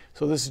margins.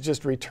 So this is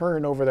just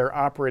return over their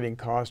operating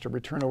cost or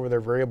return over their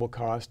variable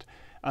cost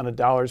on a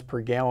dollars per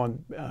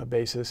gallon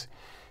basis.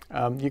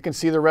 You can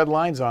see the red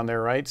lines on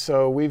there, right?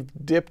 So we've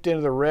dipped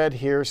into the red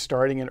here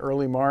starting in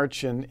early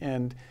March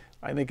and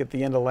I think at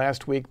the end of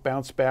last week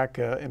bounced back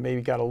and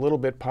maybe got a little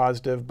bit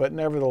positive, but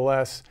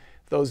nevertheless,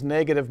 those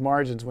negative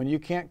margins, when you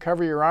can't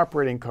cover your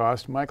operating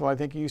cost, Michael, I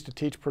think you used to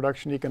teach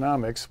production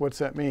economics. What's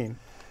that mean?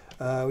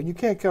 When you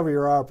can't cover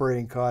your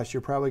operating costs,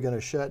 you're probably going to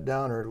shut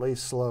down or at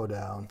least slow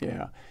down.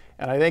 Yeah,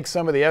 and I think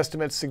some of the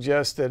estimates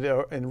suggest that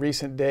in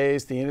recent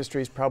days, the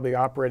industry is probably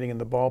operating in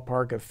the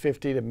ballpark of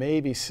 50 to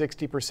maybe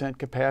 60%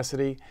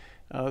 capacity.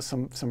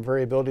 Some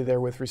variability there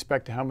with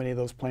respect to how many of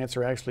those plants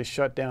are actually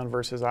shut down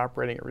versus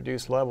operating at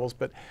reduced levels.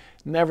 But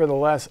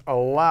nevertheless, a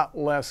lot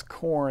less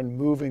corn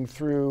moving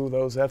through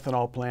those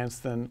ethanol plants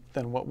than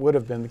what would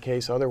have been the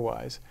case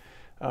otherwise.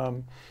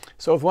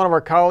 So with one of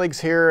our colleagues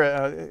here,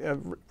 a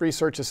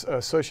research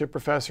associate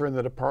professor in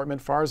the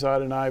department,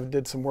 Farzad, and I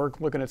did some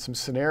work looking at some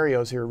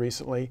scenarios here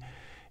recently.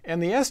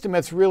 And the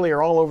estimates really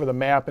are all over the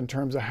map in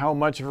terms of how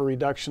much of a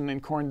reduction in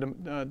corn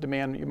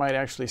demand you might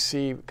actually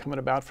see coming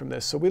about from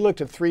this. So we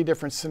looked at 3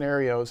 different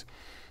scenarios.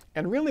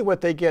 And really what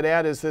they get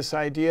at is this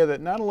idea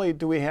that not only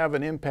do we have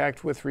an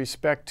impact with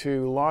respect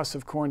to loss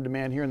of corn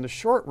demand here in the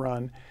short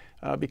run,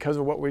 because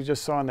of what we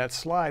just saw on that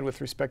slide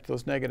with respect to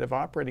those negative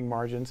operating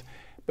margins,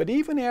 but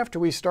even after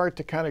we start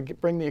to kind of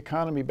bring the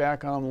economy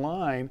back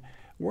online,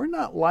 we're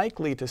not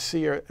likely to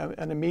see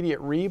an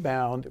immediate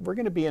rebound. We're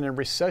going to be in a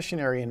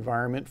recessionary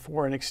environment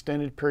for an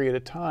extended period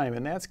of time,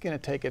 and that's going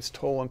to take its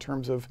toll in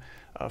terms of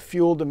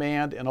fuel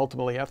demand and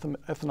ultimately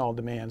ethanol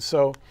demand.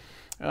 So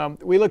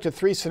we looked at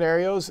 3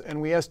 scenarios,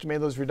 and we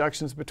estimated those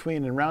reductions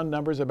between, in round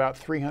numbers, about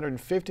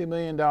 350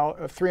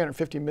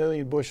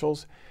 million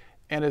bushels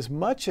and as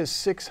much as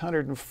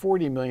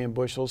 640 million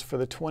bushels for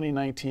the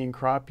 2019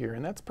 crop year.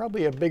 And that's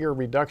probably a bigger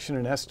reduction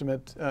in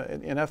estimate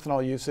in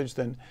ethanol usage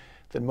than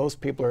most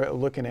people are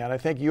looking at. I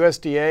think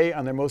USDA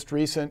on their most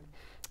recent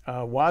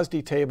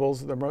WASDE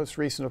tables, the most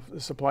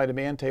recent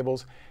supply-demand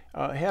tables,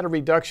 had a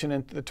reduction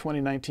in the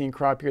 2019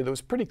 crop year that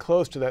was pretty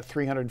close to that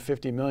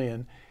 350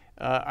 million.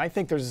 I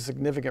think there's a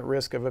significant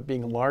risk of it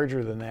being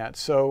larger than that.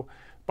 So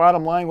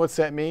bottom line, what's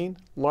that mean?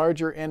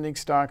 Larger ending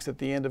stocks at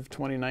the end of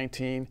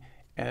 2019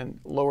 and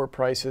lower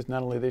prices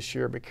not only this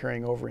year but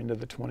carrying over into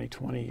the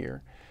 2020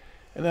 year.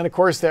 And then, of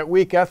course, that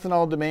weak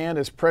ethanol demand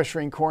is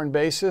pressuring corn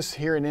basis.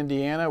 Here in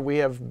Indiana, we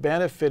have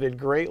benefited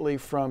greatly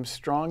from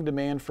strong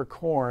demand for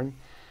corn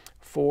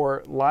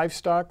for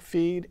livestock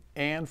feed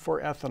and for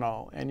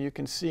ethanol. And you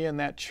can see in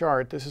that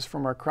chart, this is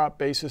from our crop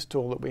basis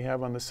tool that we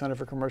have on the Center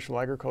for Commercial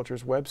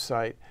Agriculture's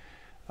website.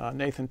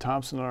 Nathan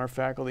Thompson on our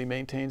faculty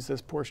maintains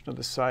this portion of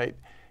the site.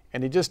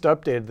 And he just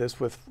updated this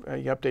with,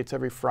 he updates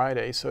every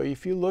Friday. So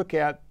if you look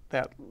at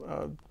that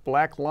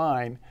black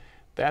line,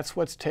 that's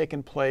what's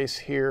taken place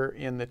here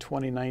in the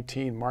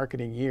 2019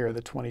 marketing year,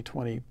 the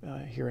 2020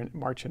 here in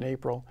March and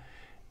April.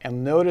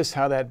 And notice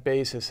how that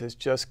basis has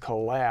just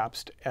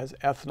collapsed as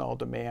ethanol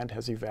demand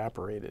has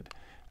evaporated.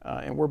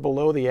 And we're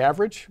below the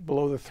average,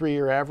 below the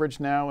 3-year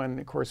average now. And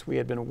of course, we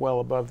had been well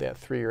above that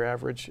 3-year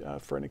average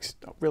for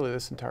really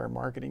this entire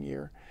marketing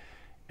year.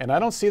 And I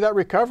don't see that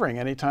recovering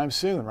anytime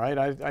soon, right?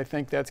 I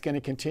think that's going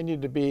to continue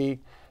to be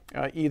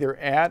either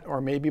at or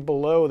maybe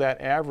below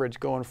that average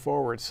going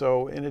forward.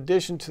 So in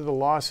addition to the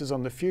losses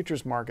on the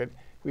futures market,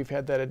 we've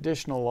had that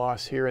additional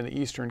loss here in the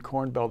Eastern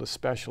Corn Belt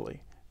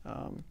especially.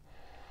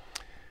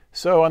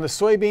 So on the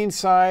soybean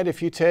side,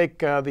 if you take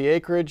the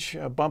acreage,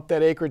 bump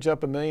that acreage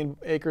up 1 million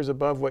acres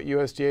above what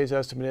USDA's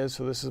estimate is,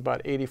 so this is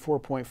about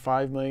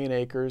 84.5 million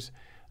acres.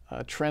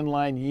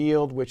 Trendline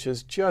yield, which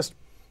is just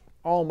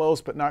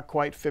almost but not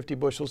quite 50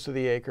 bushels to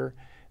the acre.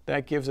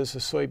 That gives us a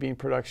soybean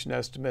production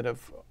estimate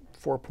of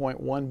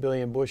 4.1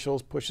 billion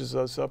bushels, pushes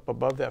us up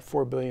above that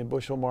 4 billion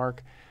bushel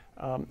mark,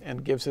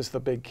 and gives us the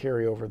big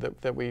carryover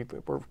that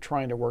we're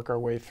trying to work our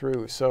way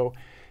through. So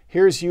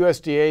here's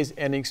USDA's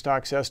ending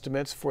stocks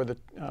estimates for the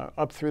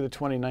up through the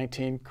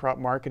 2019 crop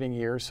marketing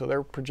year. So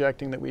they're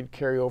projecting that we'd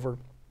carry over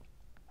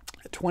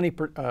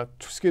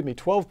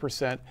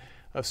 12%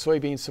 of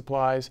soybean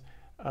supplies,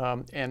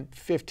 and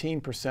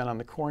 15% on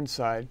the corn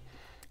side.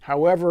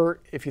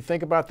 However, if you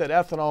think about that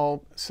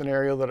ethanol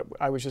scenario that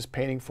I was just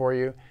painting for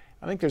you,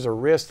 I think there's a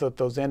risk that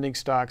those ending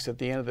stocks at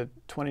the end of the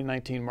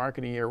 2019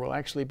 marketing year will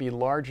actually be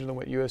larger than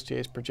what USDA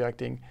is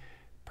projecting,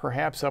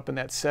 perhaps up in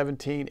that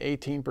 17,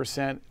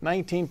 18%.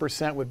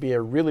 19% would be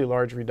a really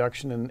large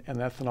reduction in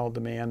ethanol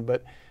demand,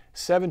 but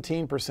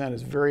 17%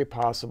 is very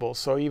possible,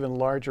 so even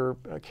larger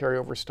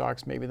carryover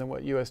stocks maybe than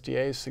what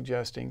USDA is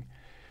suggesting.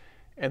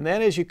 And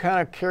then as you kind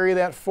of carry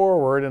that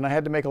forward, and I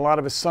had to make a lot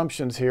of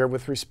assumptions here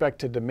with respect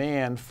to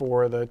demand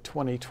for the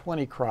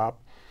 2020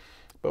 crop,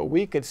 but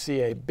we could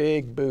see a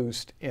big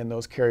boost in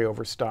those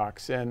carryover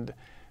stocks. And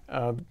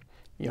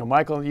you know,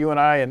 Michael, you and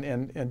I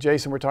and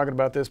Jason were talking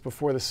about this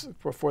before the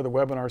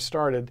webinar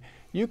started.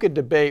 You could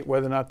debate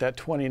whether or not that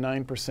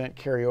 29%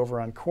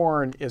 carryover on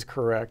corn is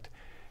correct,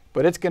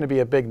 but it's going to be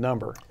a big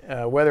number.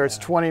 Whether it's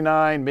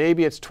 29,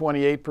 maybe it's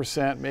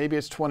 28%, maybe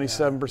it's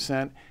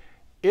 27%.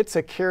 It's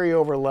a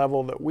carryover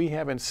level that we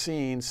haven't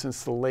seen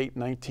since the late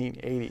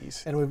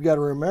 1980s. And we've got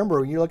to remember,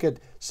 when you look at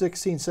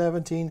 16,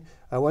 17,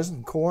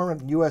 wasn't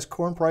corn, U.S.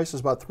 corn prices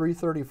about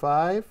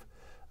 $3.35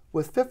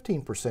 with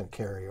 15%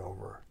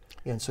 carryover.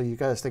 And so you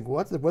guys think,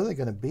 what are they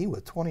going to be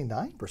with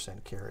 29%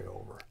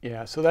 carryover?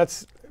 Yeah, so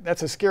that's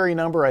a scary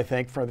number, I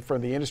think,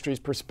 from the industry's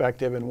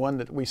perspective, and one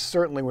that we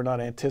certainly were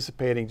not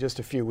anticipating just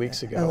a few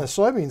weeks ago. On the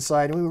soybean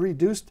side, we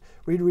reduced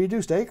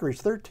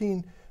acreage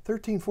 14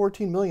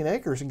 million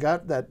acres and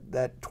got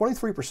that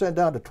 23%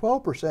 down to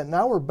 12%.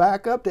 Now we're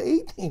back up to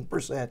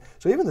 18%.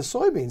 So even the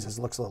soybeans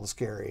looks a little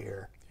scary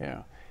here.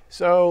 Yeah.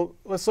 So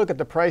let's look at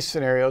the price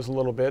scenarios a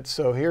little bit.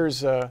 So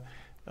here's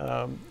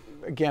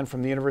again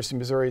from the University of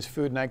Missouri's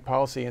Food and Ag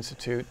Policy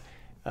Institute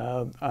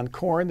on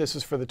corn. This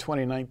is for the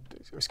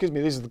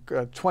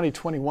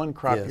 2021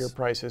 crop year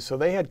prices. So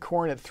they had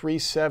corn at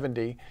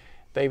 $3.70.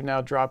 They've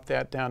now dropped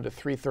that down to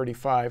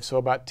 $3.35. So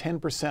about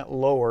 10%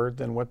 lower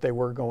than what they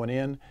were going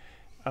in.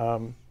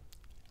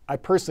 I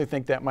personally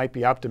think that might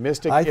be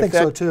optimistic. I think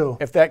so too.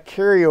 If that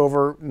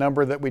carryover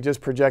number that we just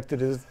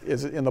projected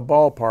is in the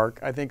ballpark,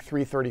 I think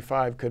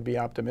 335 could be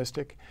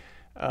optimistic.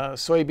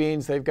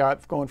 Soybeans, they've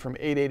got going from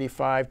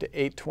 885 to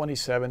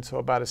 827, so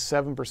about a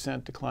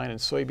 7% decline in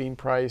soybean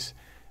price.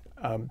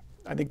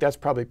 I think that's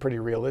probably pretty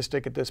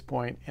realistic at this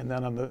point. And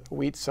then on the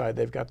wheat side,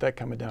 they've got that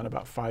coming down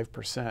about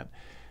 5%.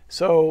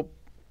 So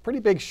pretty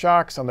big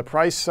shocks on the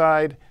price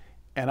side.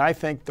 And I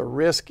think the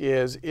risk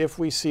is if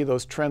we see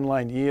those trend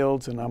line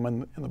yields, and I'm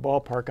in the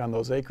ballpark on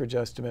those acreage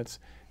estimates,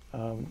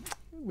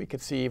 we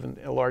could see even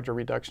a larger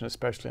reduction,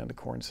 especially on the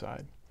corn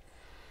side.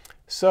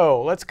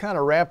 So let's kind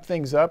of wrap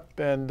things up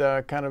and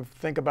kind of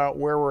think about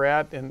where we're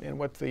at and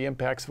what the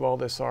impacts of all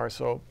this are.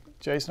 So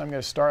Jason, I'm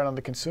going to start on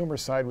the consumer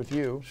side with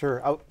you.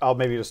 Sure. I'll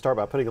maybe just start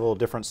by putting a little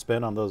different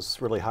spin on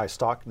those really high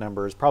stock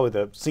numbers. Probably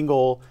the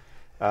single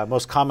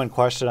most common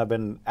question I've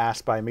been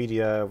asked by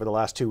media over the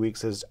last 2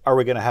 weeks is, are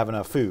we going to have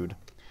enough food?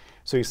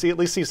 So you at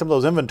least see some of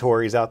those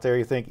inventories out there.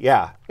 You think,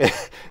 yeah,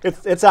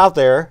 it's out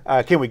there.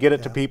 Can we get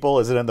it to people?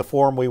 Is it in the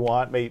form we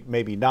want?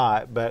 Maybe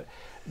not. But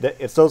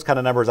it's those kind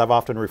of numbers I've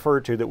often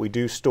referred to that we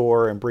do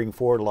store and bring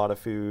forward a lot of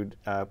food,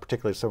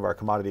 particularly some of our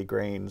commodity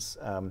grains.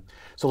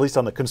 So at least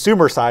on the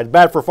consumer side,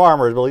 bad for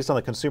farmers, but at least on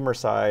the consumer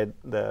side,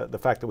 the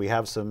fact that we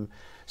have some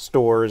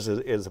stores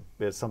is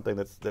something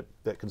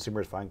that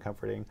consumers find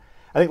comforting.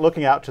 I think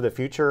looking out to the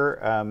future,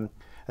 I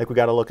think we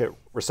got to look at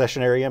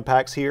recessionary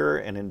impacts here,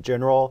 and in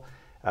general,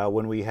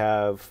 when we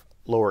have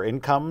lower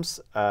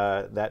incomes,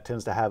 that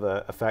tends to have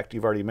an effect,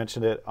 you've already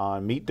mentioned it,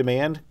 on meat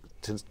demand.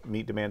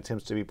 Meat demand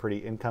tends to be pretty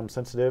income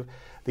sensitive.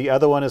 The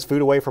other one is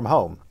food away from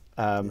home.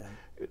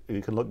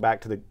 You can look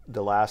back to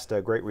the last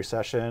Great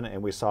Recession,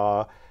 and we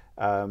saw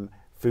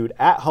food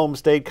at home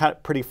stayed kind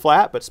of pretty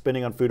flat, but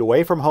spending on food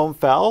away from home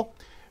fell.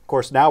 Of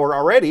course, now we're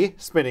already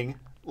spending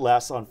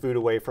less on food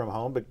away from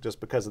home, but just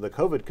because of the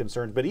COVID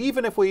concerns. But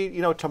even if we,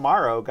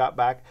 tomorrow got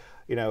back,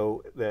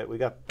 that we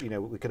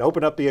could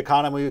open up the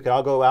economy, we could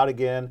all go out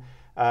again.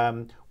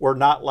 We're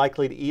not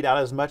likely to eat out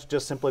as much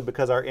just simply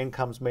because our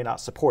incomes may not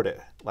support it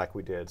like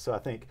we did. So I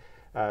think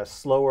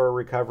slower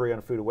recovery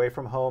on food away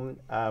from home,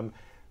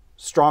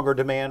 stronger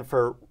demand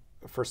for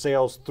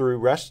sales through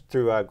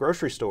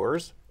grocery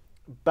stores,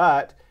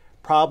 but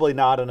probably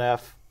not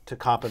enough to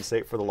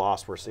compensate for the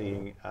loss we're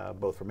seeing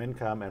both from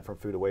income and from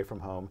food away from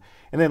home.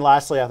 And then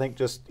lastly, I think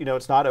just,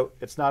 it's not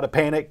a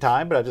panic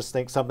time, but I just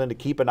think something to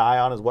keep an eye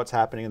on is what's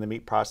happening in the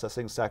meat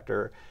processing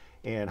sector.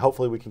 And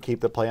hopefully we can keep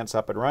the plants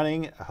up and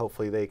running.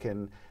 Hopefully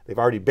they've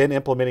already been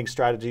implementing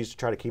strategies to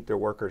try to keep their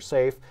workers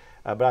safe.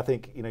 But I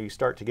think, you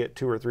start to get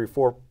 2 or 3,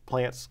 4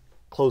 plants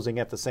closing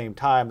at the same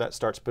time, that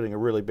starts putting a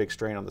really big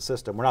strain on the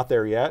system. We're not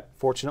there yet,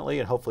 fortunately,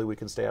 and hopefully we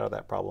can stay out of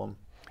that problem.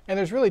 And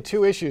there's really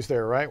 2 issues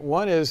there, right?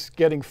 One is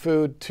getting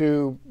food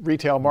to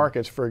retail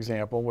markets, for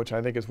example, which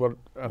I think is what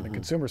on the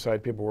consumer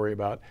side people worry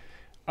about.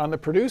 On the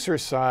producer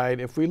side,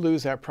 if we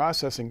lose that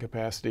processing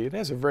capacity, it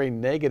has a very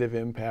negative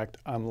impact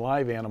on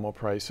live animal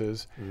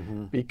prices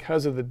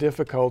because of the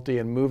difficulty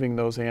in moving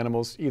those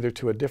animals either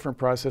to a different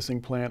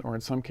processing plant, or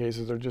in some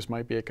cases there just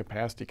might be a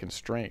capacity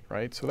constraint,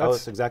 right? So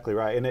that's exactly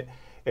right.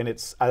 And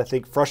it's, I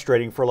think,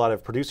 frustrating for a lot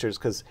of producers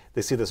because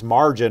they see this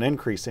margin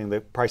increasing.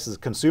 The prices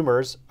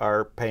consumers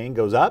are paying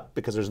goes up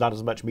because there's not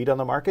as much meat on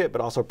the market,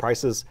 but also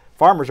prices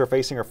farmers are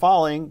facing are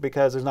falling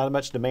because there's not as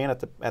much demand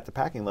at the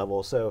packing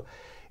level. So,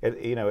 I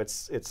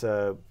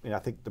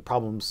think the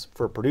problems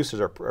for producers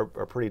are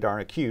pretty darn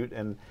acute.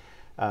 And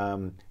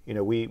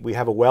we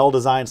have a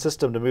well-designed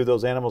system to move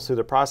those animals through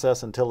the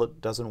process until it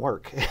doesn't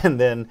work, and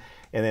then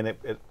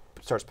it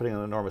starts putting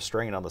an enormous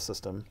strain on the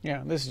system.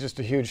 Yeah, this is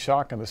just a huge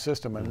shock on the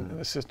system, and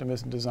the system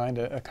isn't designed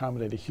to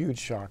accommodate a huge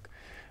shock.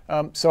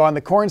 So on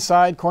the corn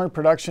side, corn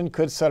production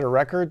could set a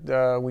record.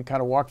 We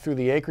kind of walked through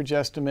the acreage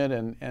estimate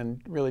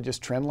and really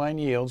just trendline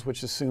yields,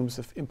 which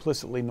assumes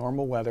implicitly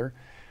normal weather.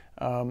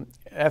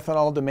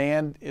 Ethanol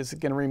demand is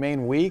going to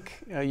remain weak.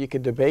 You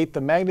could debate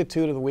the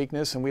magnitude of the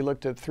weakness, and we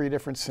looked at 3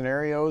 different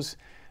scenarios.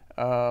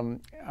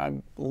 I'm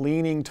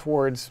leaning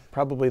towards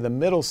probably the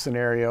middle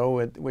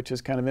scenario, which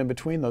is kind of in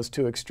between those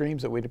 2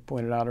 extremes that we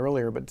pointed out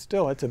earlier, but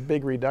still it's a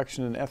big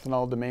reduction in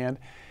ethanol demand.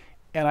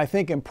 And I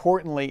think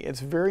importantly,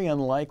 it's very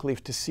unlikely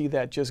to see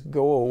that just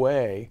go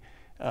away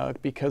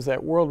because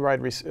that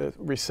worldwide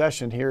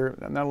recession here,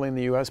 not only in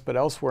the US but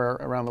elsewhere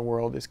around the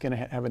world, is going to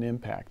have an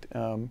impact.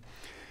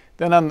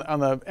 Then on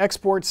the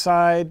export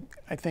side,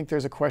 I think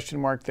there's a question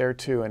mark there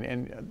too,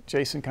 and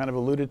Jason kind of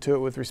alluded to it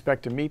with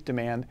respect to meat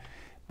demand.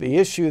 The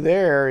issue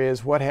there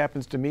is what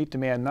happens to meat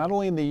demand, not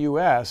only in the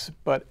U.S.,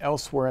 but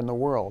elsewhere in the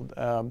world.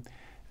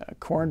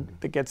 Corn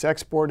that gets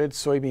exported,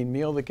 soybean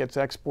meal that gets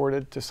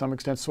exported, to some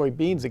extent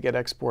soybeans that get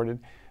exported,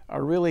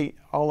 are really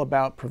all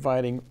about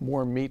providing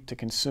more meat to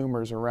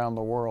consumers around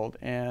the world.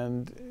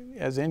 And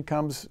as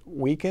incomes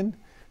weaken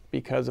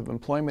because of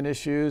employment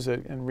issues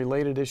and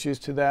related issues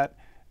to that,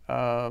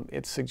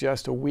 it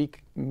suggests a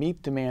weak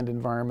meat demand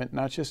environment,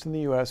 not just in the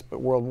U.S., but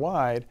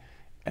worldwide.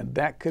 And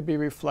that could be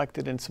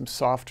reflected in some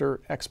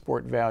softer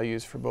export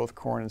values for both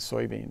corn and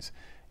soybeans.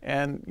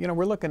 And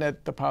we're looking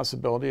at the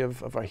possibility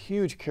of a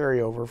huge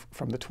carryover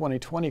from the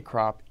 2020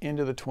 crop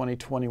into the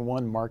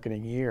 2021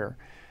 marketing year.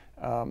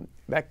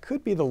 That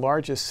could be the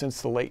largest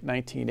since the late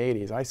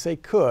 1980s. I say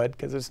could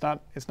because it's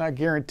not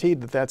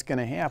guaranteed that that's going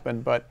to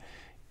happen. But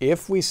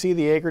if we see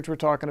the acreage we're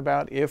talking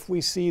about, if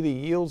we see the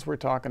yields we're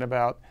talking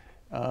about,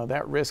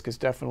 that risk is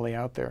definitely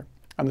out there.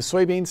 On the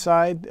soybean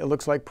side, it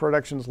looks like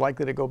production is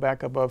likely to go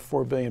back above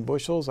 4 billion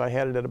bushels. I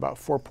had it at about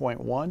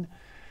 4.1.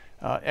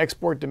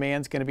 Export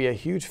demand is going to be a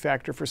huge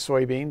factor for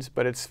soybeans,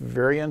 but it's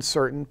very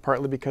uncertain,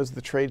 partly because of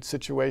the trade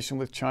situation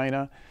with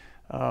China.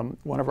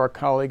 One of our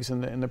colleagues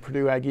in the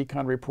Purdue Ag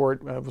Econ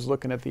report was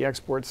looking at the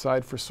export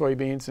side for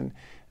soybeans, and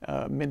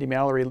Mindy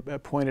Mallory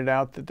pointed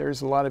out that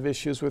there's a lot of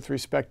issues with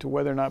respect to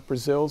whether or not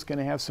Brazil is going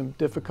to have some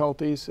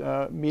difficulties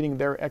meeting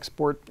their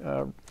export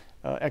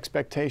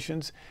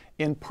expectations,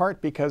 in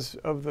part because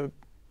of the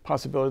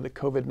possibility that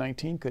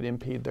COVID-19 could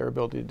impede their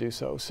ability to do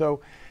so. So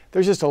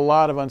there's just a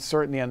lot of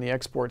uncertainty on the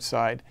export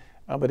side.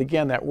 But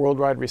again, that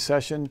worldwide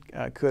recession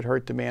could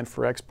hurt demand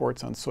for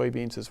exports on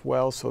soybeans as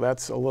well. So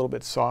that's a little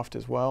bit soft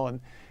as well. And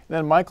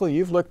then, Michael,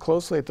 you've looked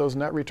closely at those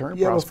net return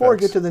prospects. Before we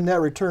get to the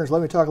net returns,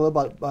 let me talk a little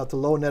about the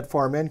low net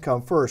farm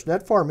income first.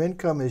 Net farm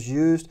income is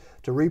used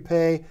to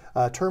repay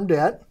term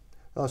debt,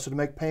 so to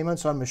make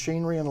payments on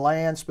machinery and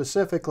land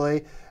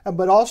specifically,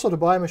 but also to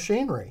buy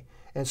machinery.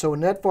 And so when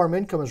net farm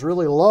income is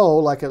really low,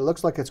 like it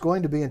looks like it's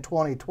going to be in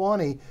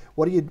 2020,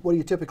 what do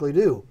you typically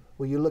do?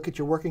 Well, you look at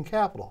your working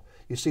capital.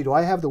 You see, do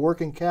I have the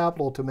working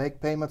capital to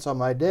make payments on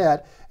my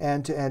debt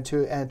and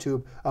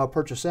to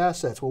purchase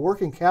assets? Well,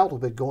 working capital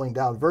has been going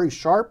down very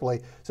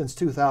sharply since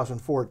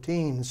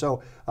 2014.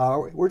 So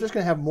we're just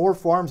going to have more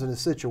farms in a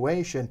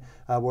situation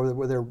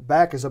where their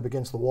back is up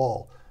against the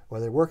wall, where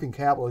their working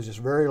capital is just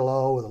very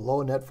low with a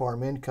low net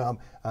farm income,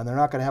 and they're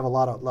not going to have a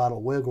lot of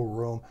wiggle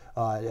room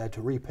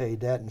to repay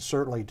debt and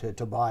certainly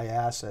to buy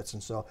assets.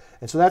 And so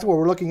that's what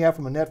we're looking at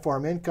from a net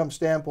farm income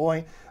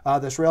standpoint.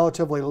 This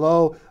relatively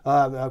low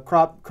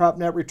crop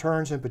net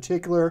returns in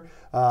particular.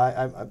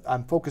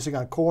 I'm focusing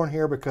on corn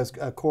here because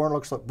corn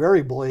looks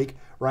very bleak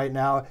right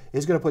now.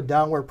 Is going to put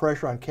downward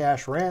pressure on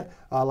cash rent,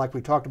 like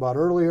we talked about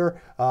earlier.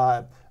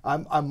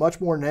 I'm much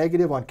more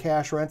negative on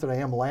cash rent than I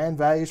am land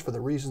values for the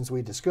reasons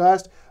we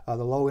discussed. The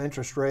low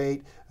interest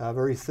rate,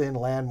 very thin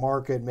land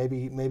market,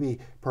 maybe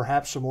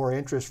perhaps some more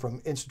interest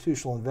from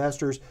institutional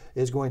investors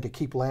is going to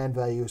keep land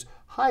values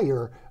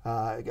higher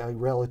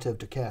relative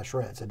to cash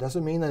rents. It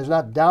doesn't mean there's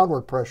not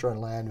downward pressure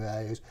on land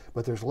values,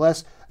 but there's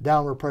less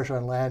downward pressure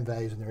on land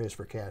values than there is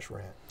for cash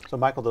rent. So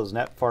Michael, those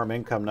net farm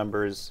income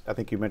numbers, I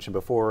think you mentioned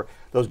before,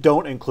 those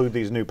don't include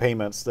these new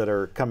payments that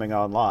are coming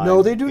online.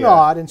 No, they do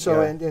not, and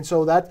so and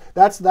so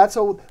that's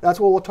what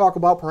we'll talk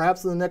about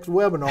perhaps in the next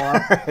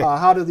webinar.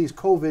 How do these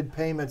COVID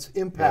payments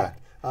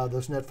impact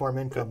those net farm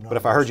income numbers. But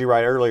if I heard you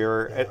right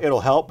earlier,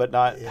 it'll help, but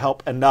not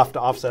help enough to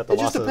offset the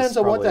losses. It just depends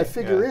on what that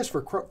figure is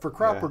for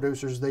crop Yeah.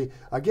 producers.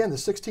 Again, the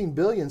 16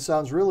 billion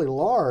sounds really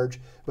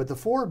large, but the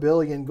 4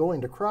 billion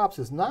going to crops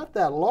is not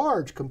that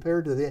large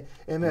compared to the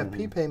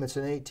MFP payments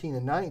in 18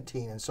 and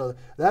 19. And so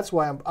that's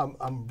why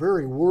I'm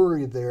very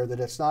worried there that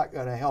it's not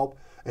going to help.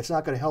 It's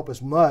not going to help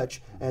as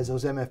much as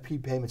those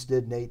MFP payments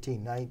did in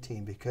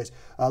 18-19, because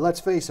let's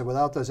face it,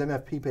 without those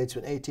MFP payments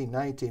in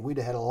 18-19, we'd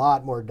have had a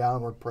lot more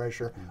downward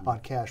pressure on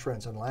cash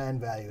rents and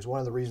land values. One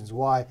of the reasons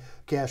why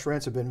cash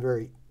rents have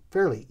been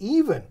fairly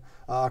even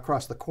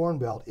across the Corn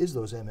Belt is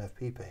those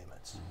MFP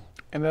payments.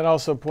 And that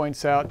also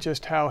points out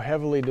just how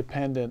heavily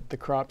dependent the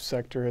crop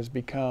sector has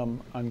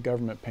become on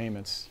government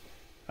payments,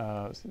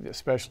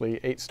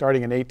 especially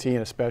starting in 18,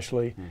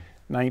 especially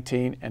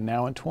 19, and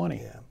now in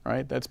 20.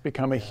 Right? That's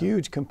become a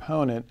huge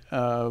component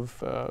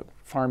of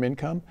farm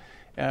income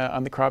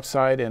on the crop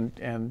side,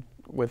 and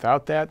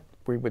without that,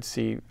 we would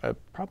see a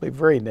probably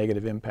very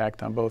negative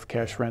impact on both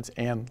cash rents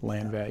and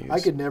land values. I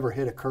could never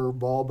hit a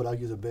curveball, but I'll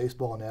use a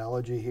baseball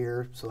analogy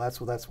here. So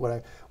that's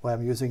why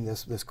I'm using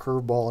this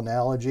curveball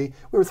analogy.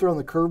 We were throwing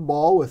the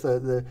curveball with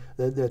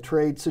the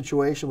trade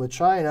situation with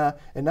China,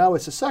 and now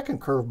it's a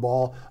second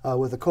curveball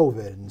with the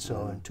COVID, and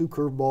so and 2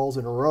 curveballs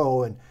in a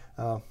row, and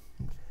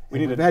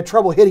we've had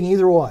trouble hitting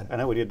either one. I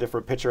know we need a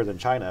different pitcher than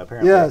China,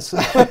 apparently. Yes.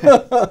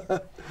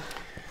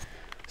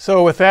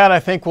 So with that, I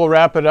think we'll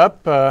wrap it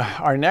up.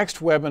 Our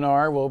next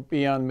webinar will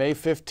be on May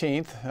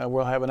 15th.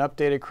 We'll have an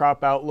updated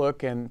crop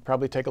outlook and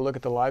probably take a look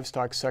at the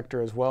livestock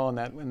sector as well in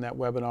that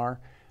webinar.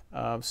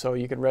 So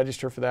you can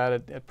register for that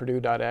at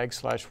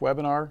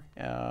purdue.ag/webinar,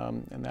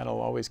 and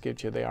that'll always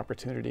give you the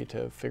opportunity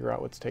to figure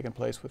out what's taking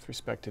place with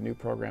respect to new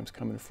programs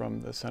coming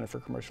from the Center for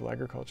Commercial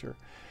Agriculture.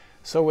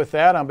 So with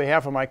that, on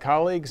behalf of my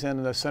colleagues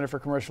and the Center for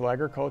Commercial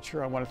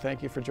Agriculture, I want to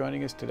thank you for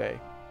joining us today.